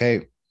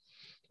 Okay.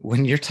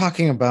 When you're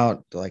talking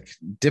about like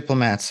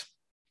diplomats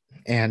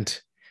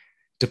and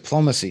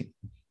diplomacy,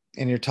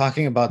 and you're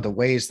talking about the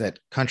ways that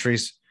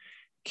countries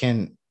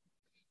can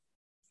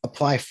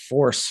apply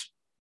force,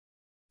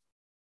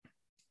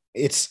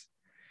 it's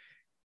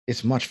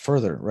much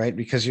further, right?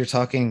 Because you're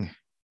talking,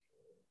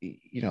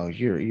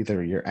 you're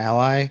either your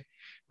ally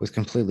with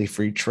completely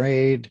free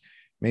trade,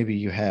 maybe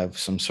you have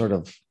some sort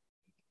of,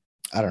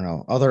 I don't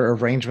know, other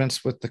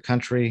arrangements with the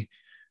country,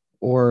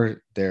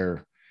 or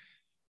they're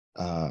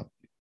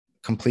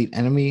complete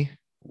enemy.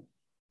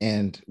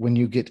 And when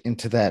you get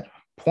into that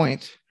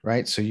point,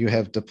 right? So you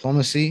have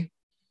diplomacy,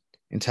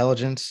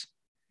 intelligence,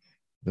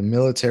 the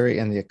military,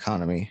 and the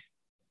economy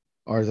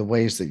are the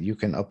ways that you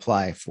can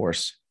apply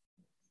force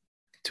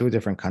to a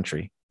different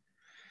country.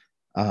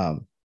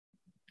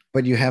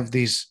 But you have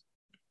these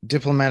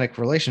diplomatic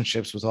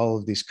relationships with all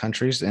of these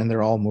countries, and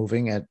they're all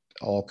moving at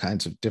all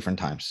kinds of different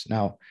times.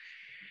 Now,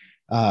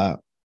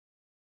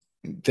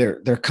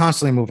 they're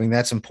constantly moving.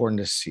 That's important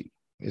to see.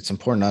 It's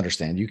important to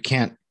understand. You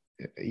can't,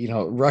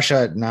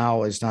 Russia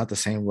now is not the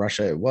same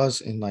Russia it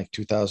was in like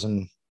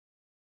 2000.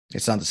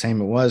 It's not the same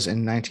it was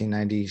in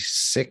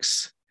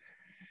 1996.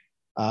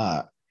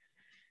 And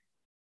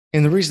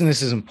the reason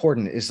this is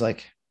important is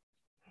like,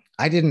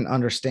 I didn't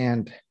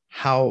understand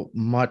how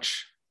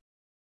much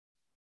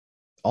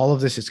all of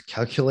this is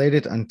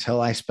calculated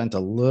until I spent a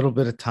little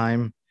bit of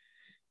time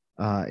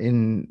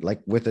in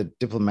like with a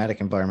diplomatic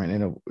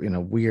environment in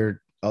a weird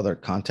other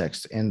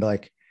context. And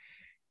like,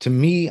 to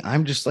me,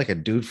 I'm just like a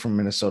dude from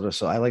Minnesota.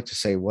 So I like to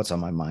say what's on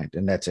my mind,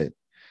 and that's it.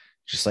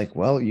 Just like,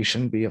 well, you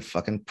shouldn't be a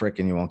fucking prick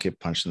and you won't get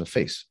punched in the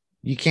face.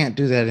 You can't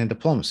do that in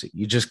diplomacy.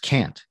 You just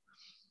can't.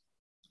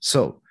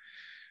 So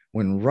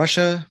when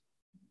Russia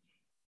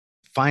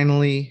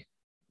finally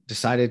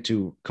decided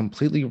to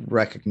completely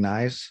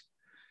recognize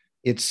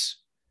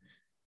its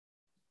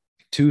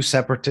 2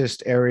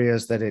 separatist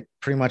areas that it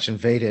pretty much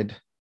invaded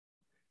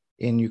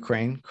in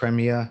Ukraine,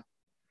 Crimea,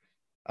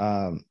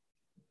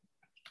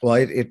 well,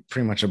 it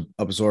pretty much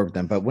absorbed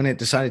them. But when it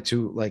decided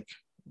to like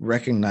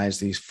recognize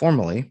these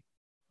formally,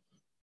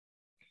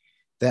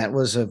 that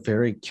was a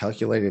very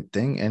calculated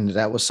thing. And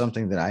that was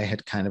something that I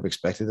had kind of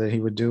expected that he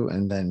would do,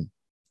 and then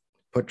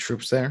put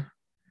troops there.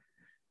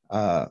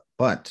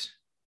 But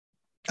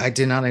I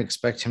did not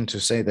expect him to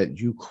say that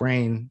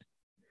Ukraine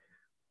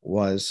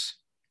was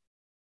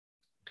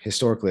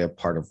historically a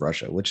part of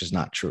Russia, which is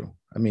not true.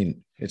 I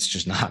mean, it's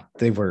just not.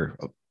 They were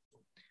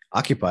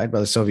occupied by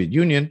the Soviet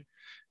Union,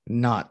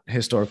 not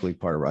historically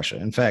part of Russia.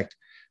 In fact,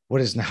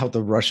 what is now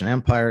the Russian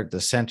Empire,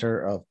 the center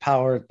of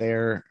power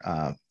there,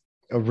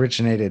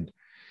 originated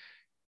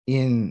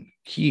in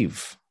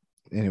Kiev,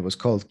 and it was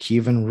called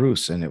Kievan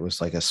Rus, and it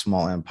was like a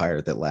small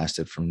empire that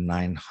lasted from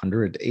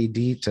 900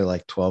 AD to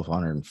like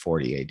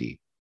 1240 AD, which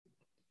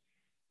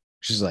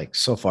is like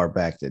so far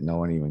back that no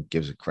one even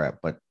gives a crap.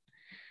 But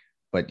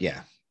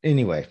yeah,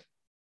 anyway,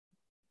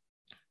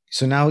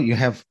 So now you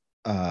have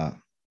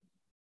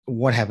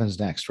what happens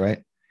next,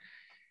 right?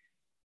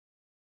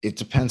 It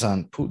depends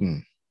on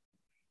Putin,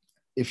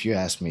 if you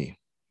ask me.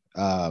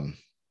 Um,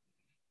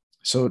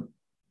 so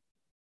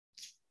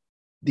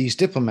these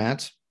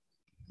diplomats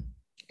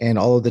and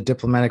all of the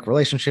diplomatic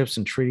relationships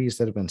and treaties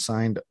that have been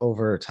signed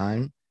over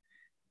time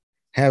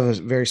have a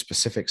very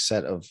specific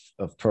set of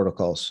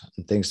protocols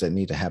and things that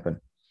need to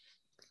happen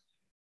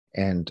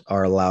and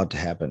are allowed to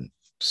happen.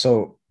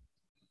 So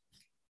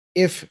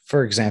if,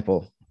 for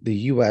example, the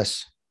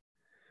US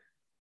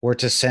were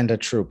to send a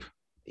troop,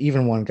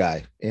 even one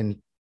guy,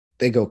 and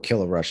they go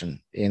kill a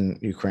Russian in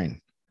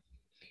Ukraine,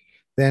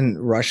 then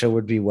Russia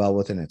would be well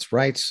within its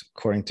rights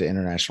according to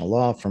international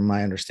law. From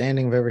my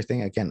understanding of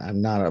everything, again,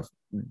 I'm not a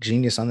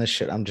genius on this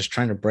shit. I'm just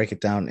trying to break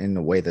it down in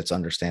a way that's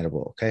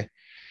understandable. Okay.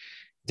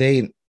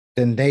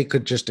 They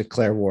could just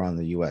declare war on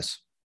the US.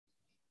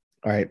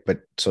 All right.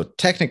 But so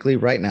technically,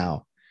 right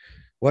now,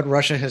 what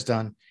Russia has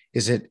done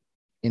is it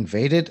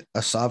invaded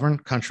a sovereign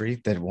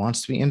country that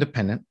wants to be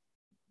independent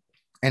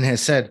and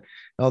has said,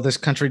 oh, this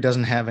country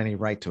doesn't have any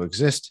right to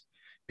exist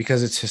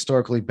because it's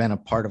historically been a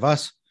part of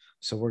us.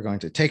 So we're going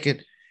to take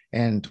it.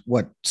 And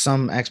what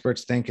some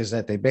experts think is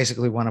that they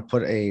basically want to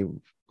put a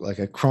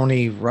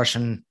crony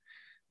Russian,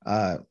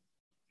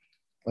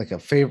 like a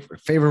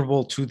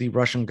favorable to the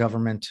Russian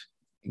government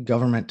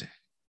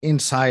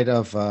inside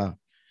of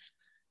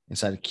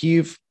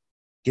Kyiv,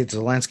 get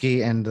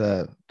Zelensky and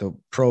the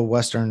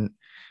pro-Western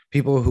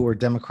people who were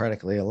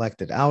democratically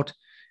elected out,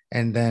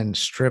 and then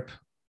strip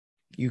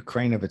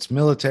Ukraine of its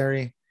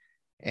military,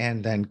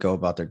 and then go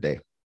about their day.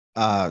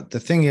 The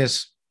thing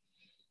is,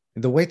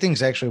 the way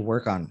things actually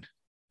work on,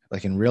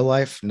 like in real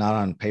life, not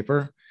on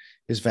paper,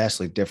 is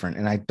vastly different.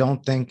 And I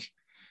don't think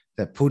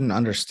that Putin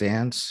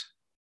understands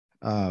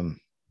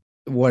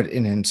what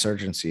an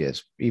insurgency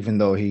is, even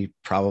though he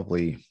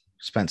probably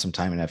spent some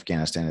time in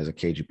Afghanistan as a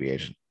KGB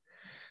agent.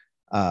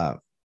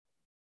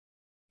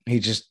 He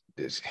just,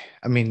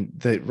 I mean,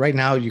 right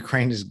now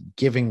Ukraine is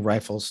giving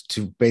rifles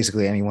to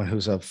basically anyone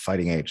who's of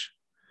fighting age.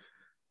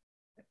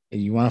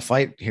 You want to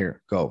fight?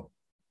 Here, go.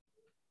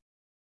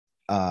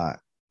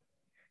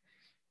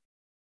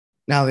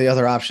 Now the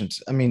other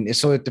options. I mean,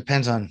 so it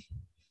depends on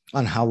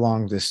how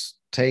long this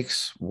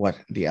takes, what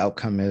the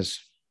outcome is.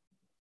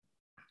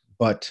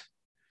 But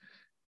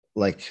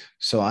like,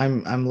 so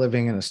I'm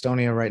living in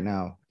Estonia right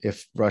now.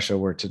 If Russia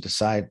were to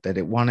decide that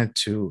it wanted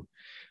to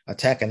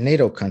attack a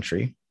NATO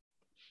country,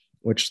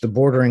 which the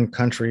bordering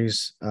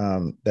countries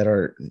that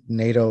are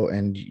NATO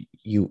and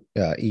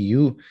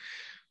EU,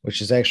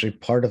 which is actually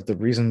part of the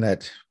reason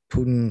that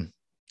Putin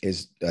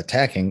is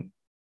attacking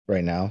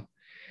right now,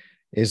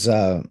 is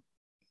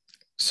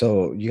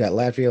so you got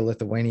Latvia,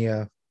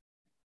 Lithuania,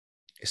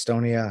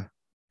 Estonia,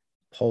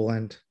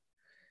 Poland,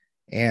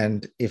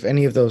 and if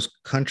any of those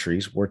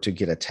countries were to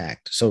get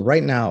attacked, so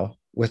right now,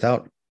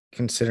 without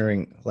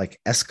considering like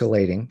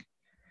escalating,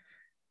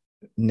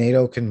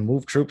 NATO can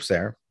move troops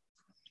there,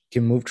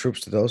 can move troops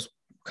to those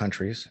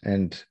countries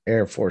and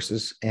air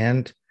forces,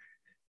 and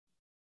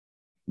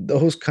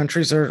those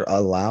countries are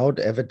allowed,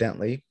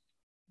 evidently,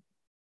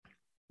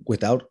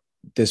 without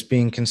this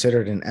being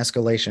considered an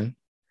escalation,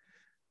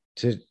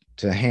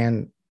 to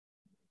hand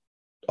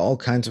all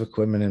kinds of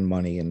equipment and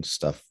money and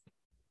stuff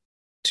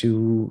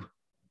to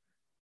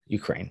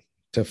Ukraine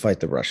to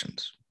fight the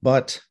Russians.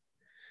 But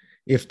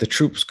if the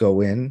troops go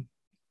in,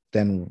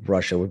 then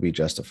Russia would be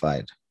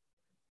justified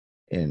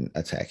in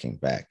attacking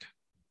back.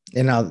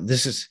 And now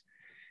it's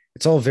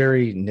all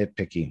very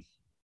nitpicky,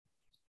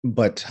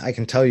 but I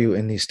can tell you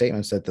in these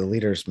statements that the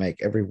leaders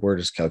make, every word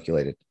is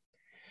calculated.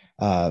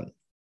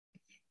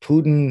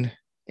 Putin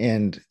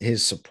and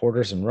his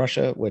supporters in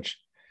Russia, which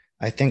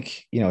I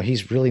think,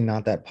 he's really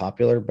not that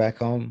popular back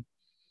home.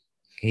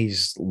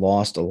 He's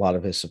lost a lot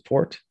of his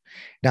support.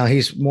 Now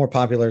he's more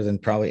popular than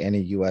probably any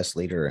US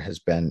leader has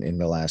been in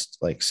the last,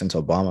 like, since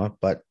Obama,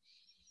 but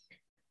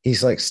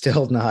he's like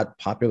still not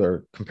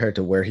popular compared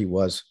to where he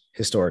was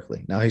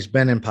historically. Now he's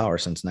been in power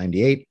since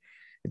 98.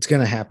 It's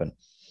going to happen.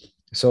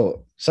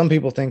 So some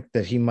people think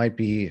that he might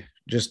be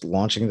just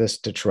launching this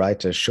to try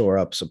to shore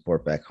up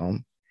support back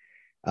home.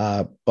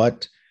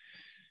 But,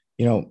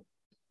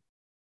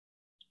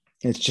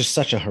 it's just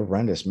such a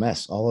horrendous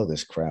mess, all of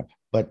this crap.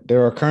 But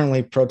there are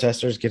currently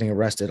protesters getting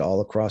arrested all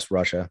across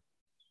Russia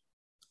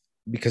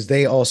because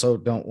they also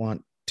don't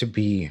want to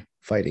be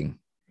fighting.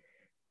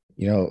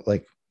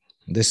 Like,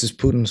 this is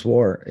Putin's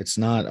war. It's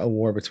not a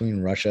war between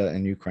Russia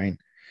and Ukraine.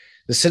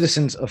 The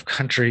citizens of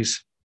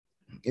countries,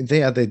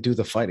 they do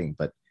the fighting,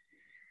 but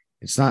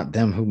it's not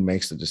them who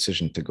makes the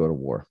decision to go to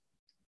war.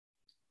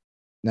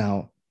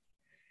 Now,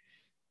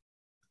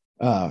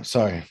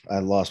 sorry, I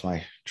lost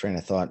my train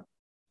of thought.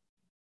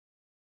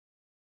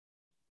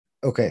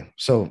 Okay,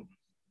 so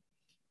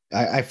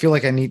I feel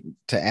like I need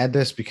to add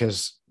this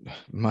because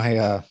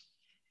my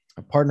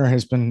partner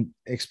has been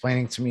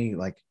explaining to me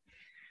like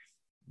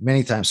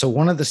many times. So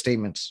one of the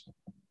statements,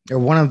 or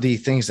one of the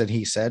things that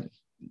he said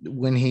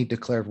when he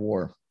declared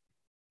war,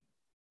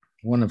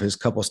 one of his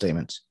couple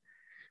statements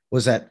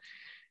was that,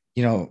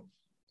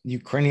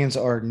 Ukrainians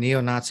are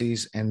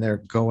neo-Nazis and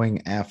they're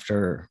going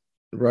after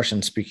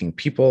Russian-speaking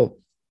people,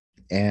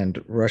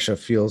 and Russia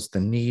feels the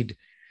need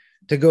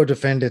to go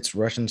defend its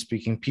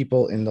Russian-speaking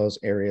people in those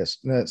areas.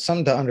 Now,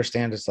 something to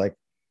understand is like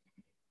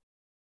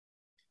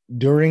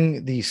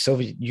during the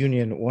Soviet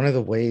Union, one of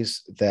the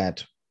ways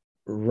that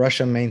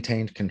Russia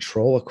maintained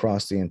control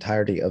across the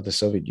entirety of the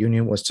Soviet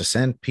Union was to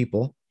send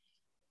people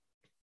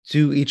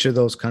to each of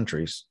those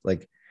countries,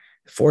 like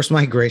forced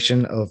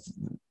migration of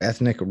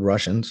ethnic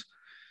Russians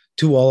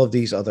to all of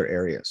these other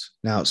areas.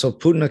 Now, so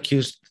Putin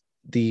accused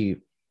the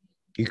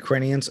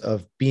Ukrainians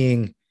of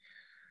being,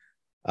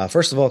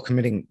 first of all,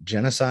 committing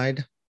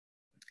genocide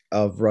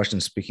of Russian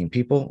speaking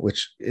people,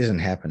 which isn't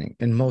happening.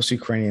 And most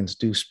Ukrainians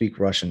do speak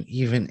Russian,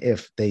 even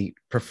if they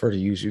prefer to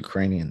use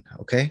Ukrainian.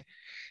 Okay.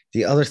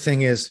 The other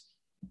thing is,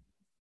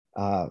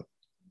 uh,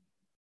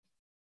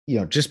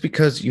 just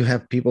because you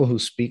have people who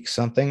speak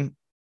something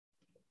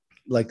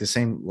like the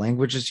same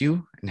language as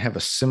you and have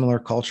a similar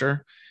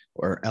culture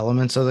or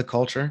elements of the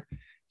culture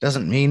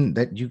doesn't mean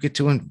that you get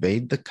to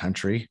invade the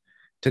country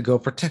to go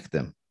protect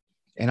them.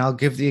 And I'll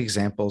give the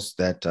examples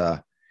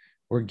that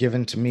were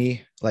given to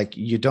me. Like,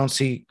 you don't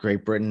see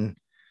Great Britain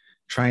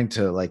trying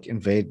to like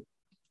invade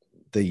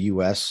the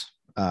US.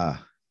 I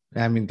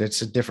mean,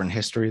 that's a different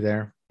history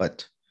there,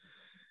 but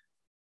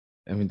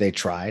I mean, they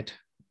tried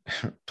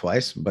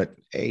twice, but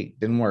hey,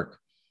 didn't work.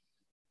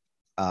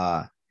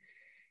 Uh,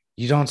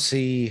 you don't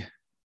see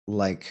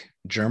like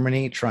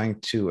Germany trying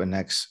to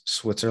annex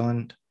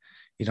Switzerland.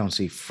 You don't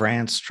see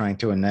France trying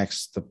to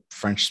annex the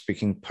French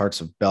speaking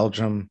parts of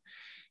Belgium.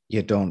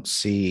 You don't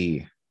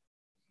see,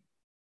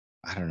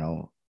 I don't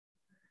know,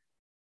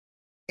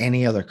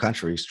 any other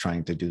countries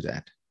trying to do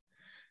that.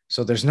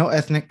 So there's no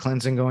ethnic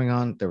cleansing going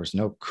on. There was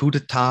no coup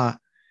d'etat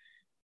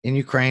in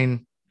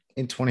Ukraine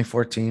in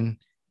 2014.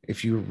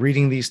 If you're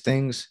reading these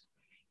things,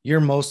 you're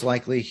most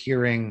likely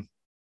hearing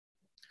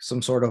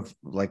some sort of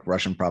like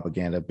Russian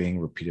propaganda being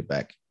repeated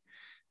back.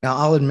 Now,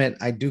 I'll admit,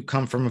 I do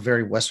come from a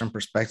very Western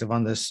perspective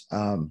on this,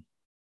 but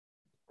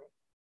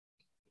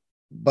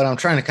I'm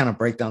trying to kind of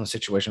break down the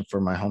situation for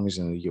my homies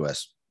in the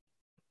US.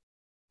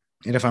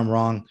 And if I'm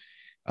wrong,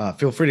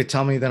 feel free to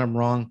tell me that I'm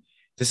wrong.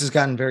 This has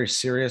gotten very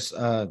serious.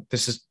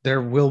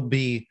 There will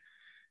be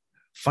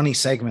funny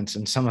segments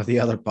in some of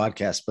the other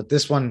podcasts, but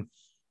this one,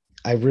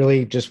 I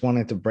really just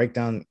wanted to break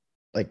down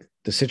like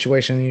the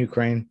situation in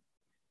Ukraine,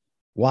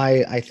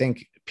 why I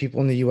think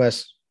people in the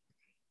US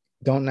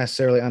don't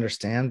necessarily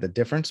understand the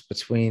difference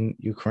between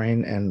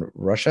Ukraine and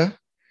Russia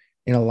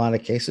in a lot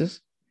of cases.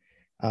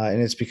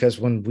 And it's because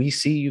when we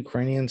see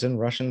Ukrainians and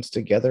Russians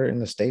together in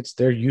the States,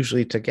 they're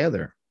usually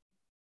together.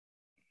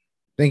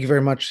 Thank you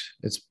very much.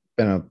 It's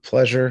been a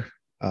pleasure.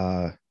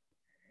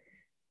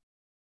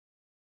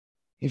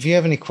 If you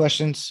have any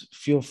questions,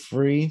 feel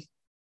free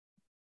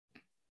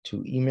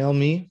to email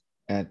me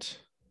at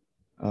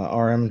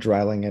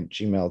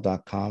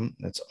rmdreiling@gmail.com.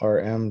 That's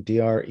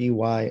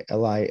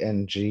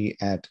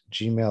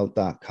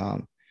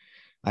rmdreyling@gmail.com.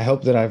 I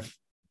hope that I've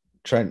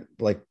tried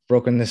like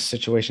broken this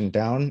situation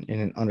down in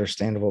an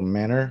understandable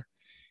manner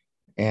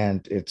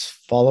and it's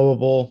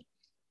followable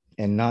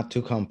and not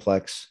too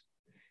complex.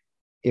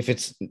 If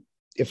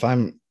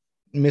I'm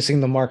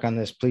missing the mark on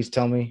this, please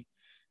tell me.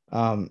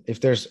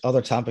 If there's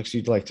other topics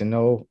you'd like to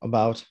know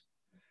about,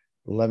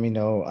 let me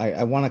know.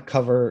 I want to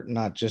cover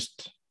not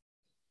just,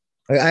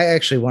 I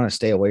actually want to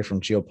stay away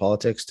from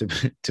geopolitics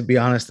to be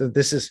honest.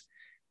 This is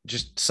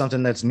just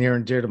something that's near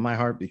and dear to my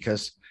heart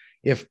because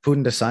if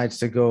Putin decides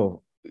to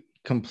go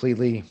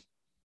completely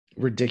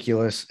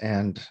ridiculous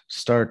and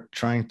start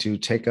trying to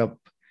take up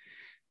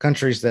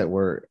countries that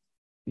were,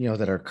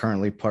 that are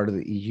currently part of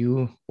the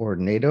EU or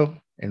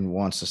NATO and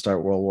wants to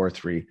start World War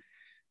III,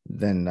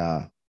 then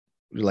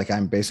like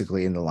I'm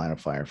basically in the line of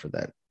fire for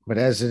that. But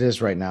as it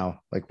is right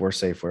now, like we're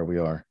safe where we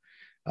are.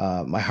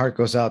 My heart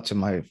goes out to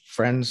my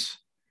friends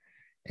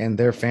and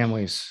their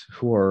families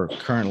who are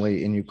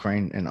currently in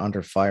Ukraine and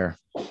under fire.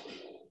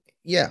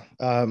 Yeah,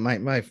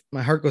 my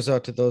heart goes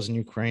out to those in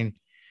Ukraine.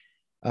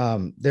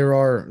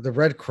 The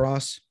Red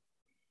Cross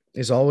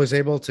is always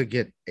able to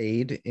get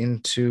aid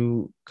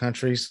into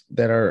countries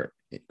that are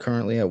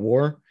currently at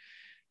war.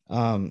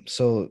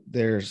 So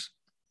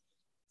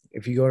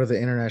if you go to the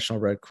International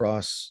Red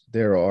Cross,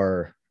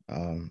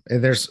 and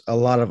there's a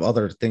lot of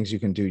other things you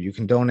can do. You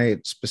can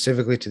donate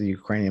specifically to the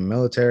Ukrainian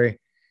military.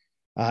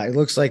 It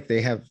looks like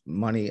they have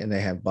money and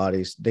they have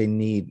bodies. They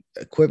need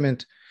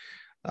equipment.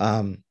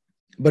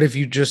 But if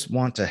you just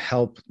want to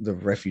help the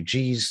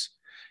refugees,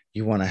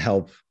 you want to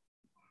help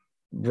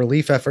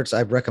relief efforts,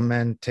 I'd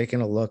recommend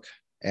taking a look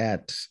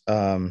at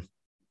go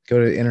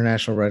to the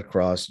International Red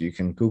Cross. You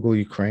can Google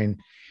Ukraine.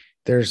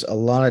 There's a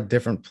lot of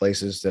different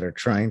places that are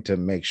trying to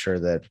make sure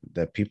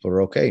that people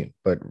are okay.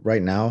 But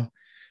right now,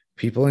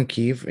 people in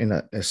Kyiv, in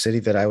a city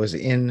that I was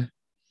in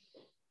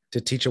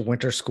to teach a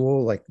winter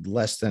school like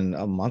less than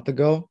a month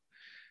ago,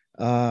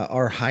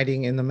 are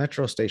hiding in the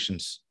metro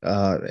stations,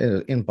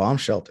 in bomb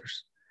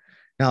shelters.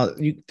 Now,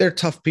 they're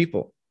tough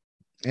people,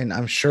 and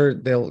I'm sure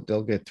they'll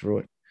get through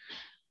it.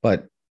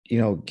 But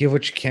give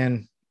what you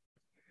can,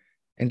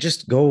 and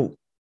just go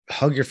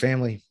hug your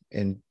family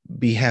and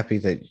be happy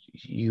that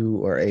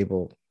you are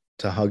able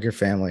to hug your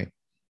family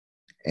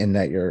and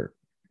that your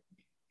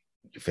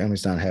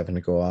family's not having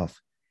to go off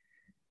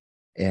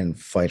and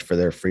fight for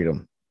their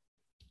freedom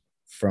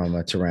from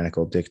a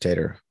tyrannical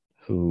dictator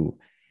who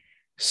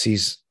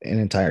sees an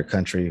entire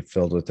country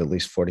filled with at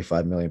least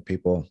 45 million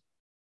people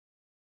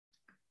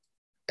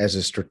as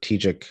a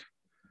strategic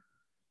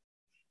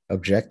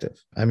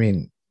objective. I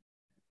mean,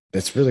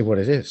 that's really what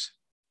it is.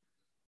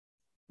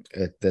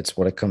 That's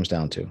what it comes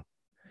down to.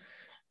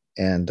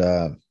 And,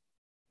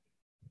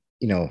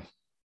 you know,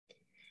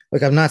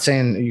 like I'm not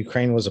saying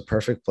Ukraine was a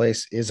perfect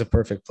place, is a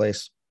perfect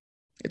place.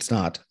 It's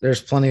not.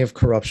 There's plenty of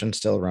corruption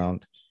still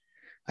around.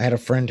 I had a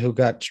friend who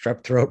got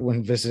strep throat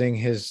when visiting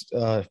his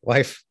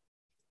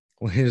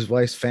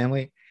wife's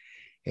family,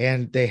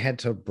 and they had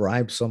to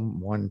bribe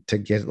someone to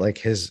get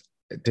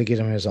to get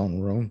him his own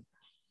room.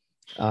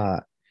 Uh,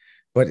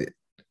 but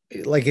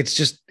like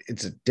it's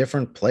a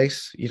different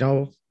place, you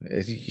know.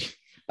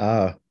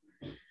 Uh,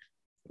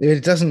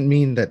 it doesn't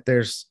mean that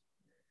there's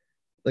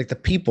like the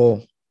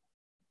people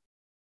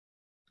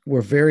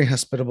were very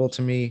hospitable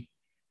to me.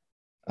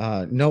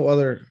 No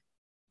other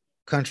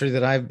country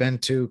that I've been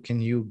to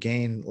can you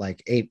gain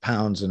like 8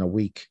 pounds in a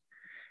week,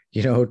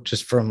 you know,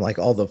 just from like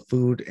all the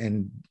food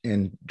and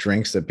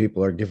drinks that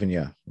people are giving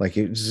you. Like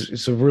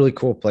it's a really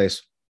cool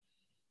place.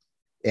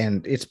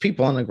 And it's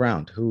people on the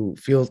ground who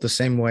feel the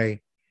same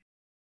way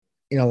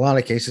in a lot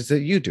of cases that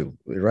you do,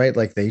 right?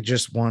 Like they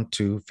just want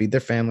to feed their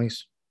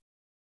families.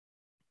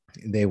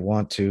 They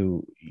want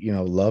to, you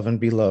know, love and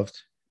be loved.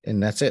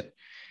 And that's it.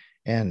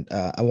 And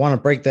I want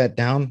to break that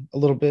down a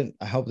little bit.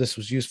 I hope this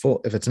was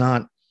useful. If it's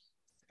not,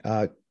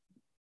 uh,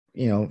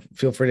 you know,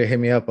 feel free to hit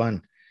me up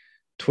on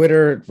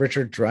Twitter,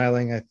 Richard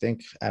Dreiling. I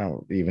think I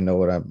don't even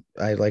know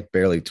I like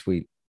barely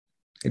tweet.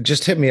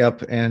 Just hit me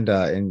up and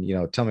you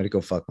know, tell me to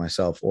go fuck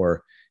myself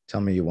or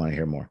tell me you want to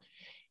hear more.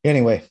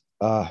 Anyway,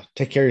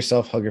 take care of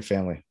yourself, hug your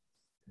family,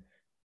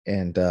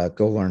 and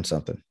go learn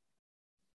something.